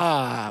didn't do it.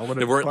 what a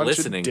They weren't bunch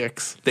listening. of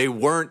dicks. They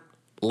weren't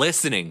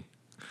listening.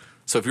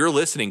 So if you're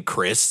listening,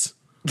 Chris,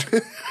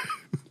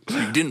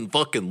 you didn't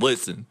fucking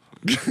listen.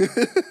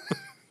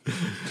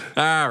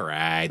 All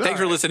right. Thanks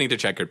for listening to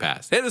Checkered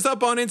Past. Hit us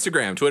up on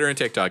Instagram, Twitter, and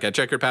TikTok at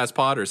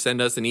CheckeredPastPod, or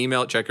send us an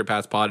email at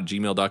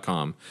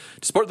checkeredpastpod@gmail.com.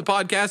 To support the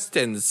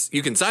podcast, and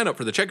you can sign up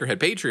for the Checkerhead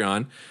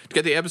Patreon to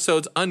get the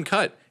episodes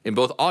uncut in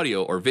both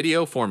audio or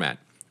video format.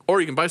 Or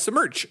you can buy some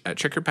merch at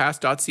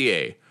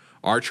checkeredpast.ca.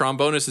 Our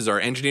TromBonus are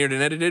engineered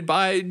and edited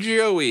by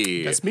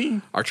Joey. That's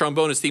me. Our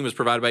TromBonus theme was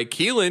provided by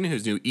Keelan,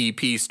 whose new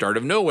EP, Start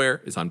of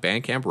Nowhere, is on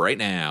Bandcamp right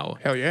now.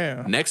 Hell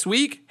yeah. Next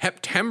week,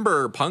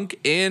 September Punk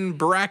in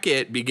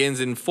Bracket begins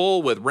in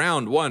full with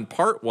Round 1,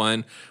 Part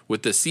 1,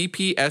 with the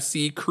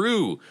CPSC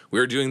crew.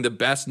 We're doing the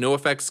best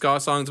NoFX ska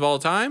songs of all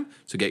time,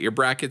 so get your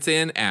brackets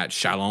in at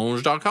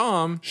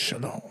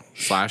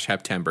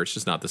challenge.com/September. It's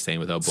just not the same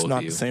without both Not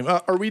of you. the same.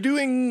 Are we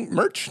doing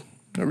merch?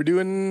 Are we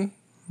doing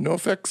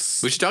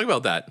NoFX? We should talk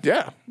about that.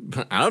 Yeah.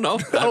 I don't know.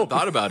 I haven't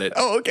thought about it.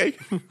 Oh, okay.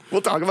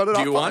 We'll talk about it.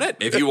 Do you want it?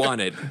 If you want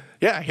it,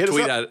 Yeah, hit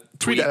tweet us up.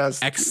 tweet at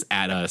us. X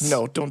at us.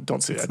 No,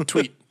 don't say that.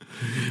 Tweet.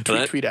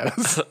 tweet at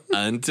us.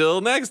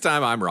 Until next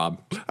time, I'm Rob.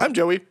 I'm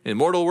Joey.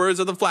 Immortal words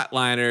of the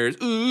Flatliners.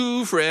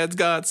 Ooh, Fred's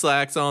got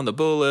slacks on the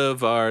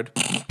boulevard.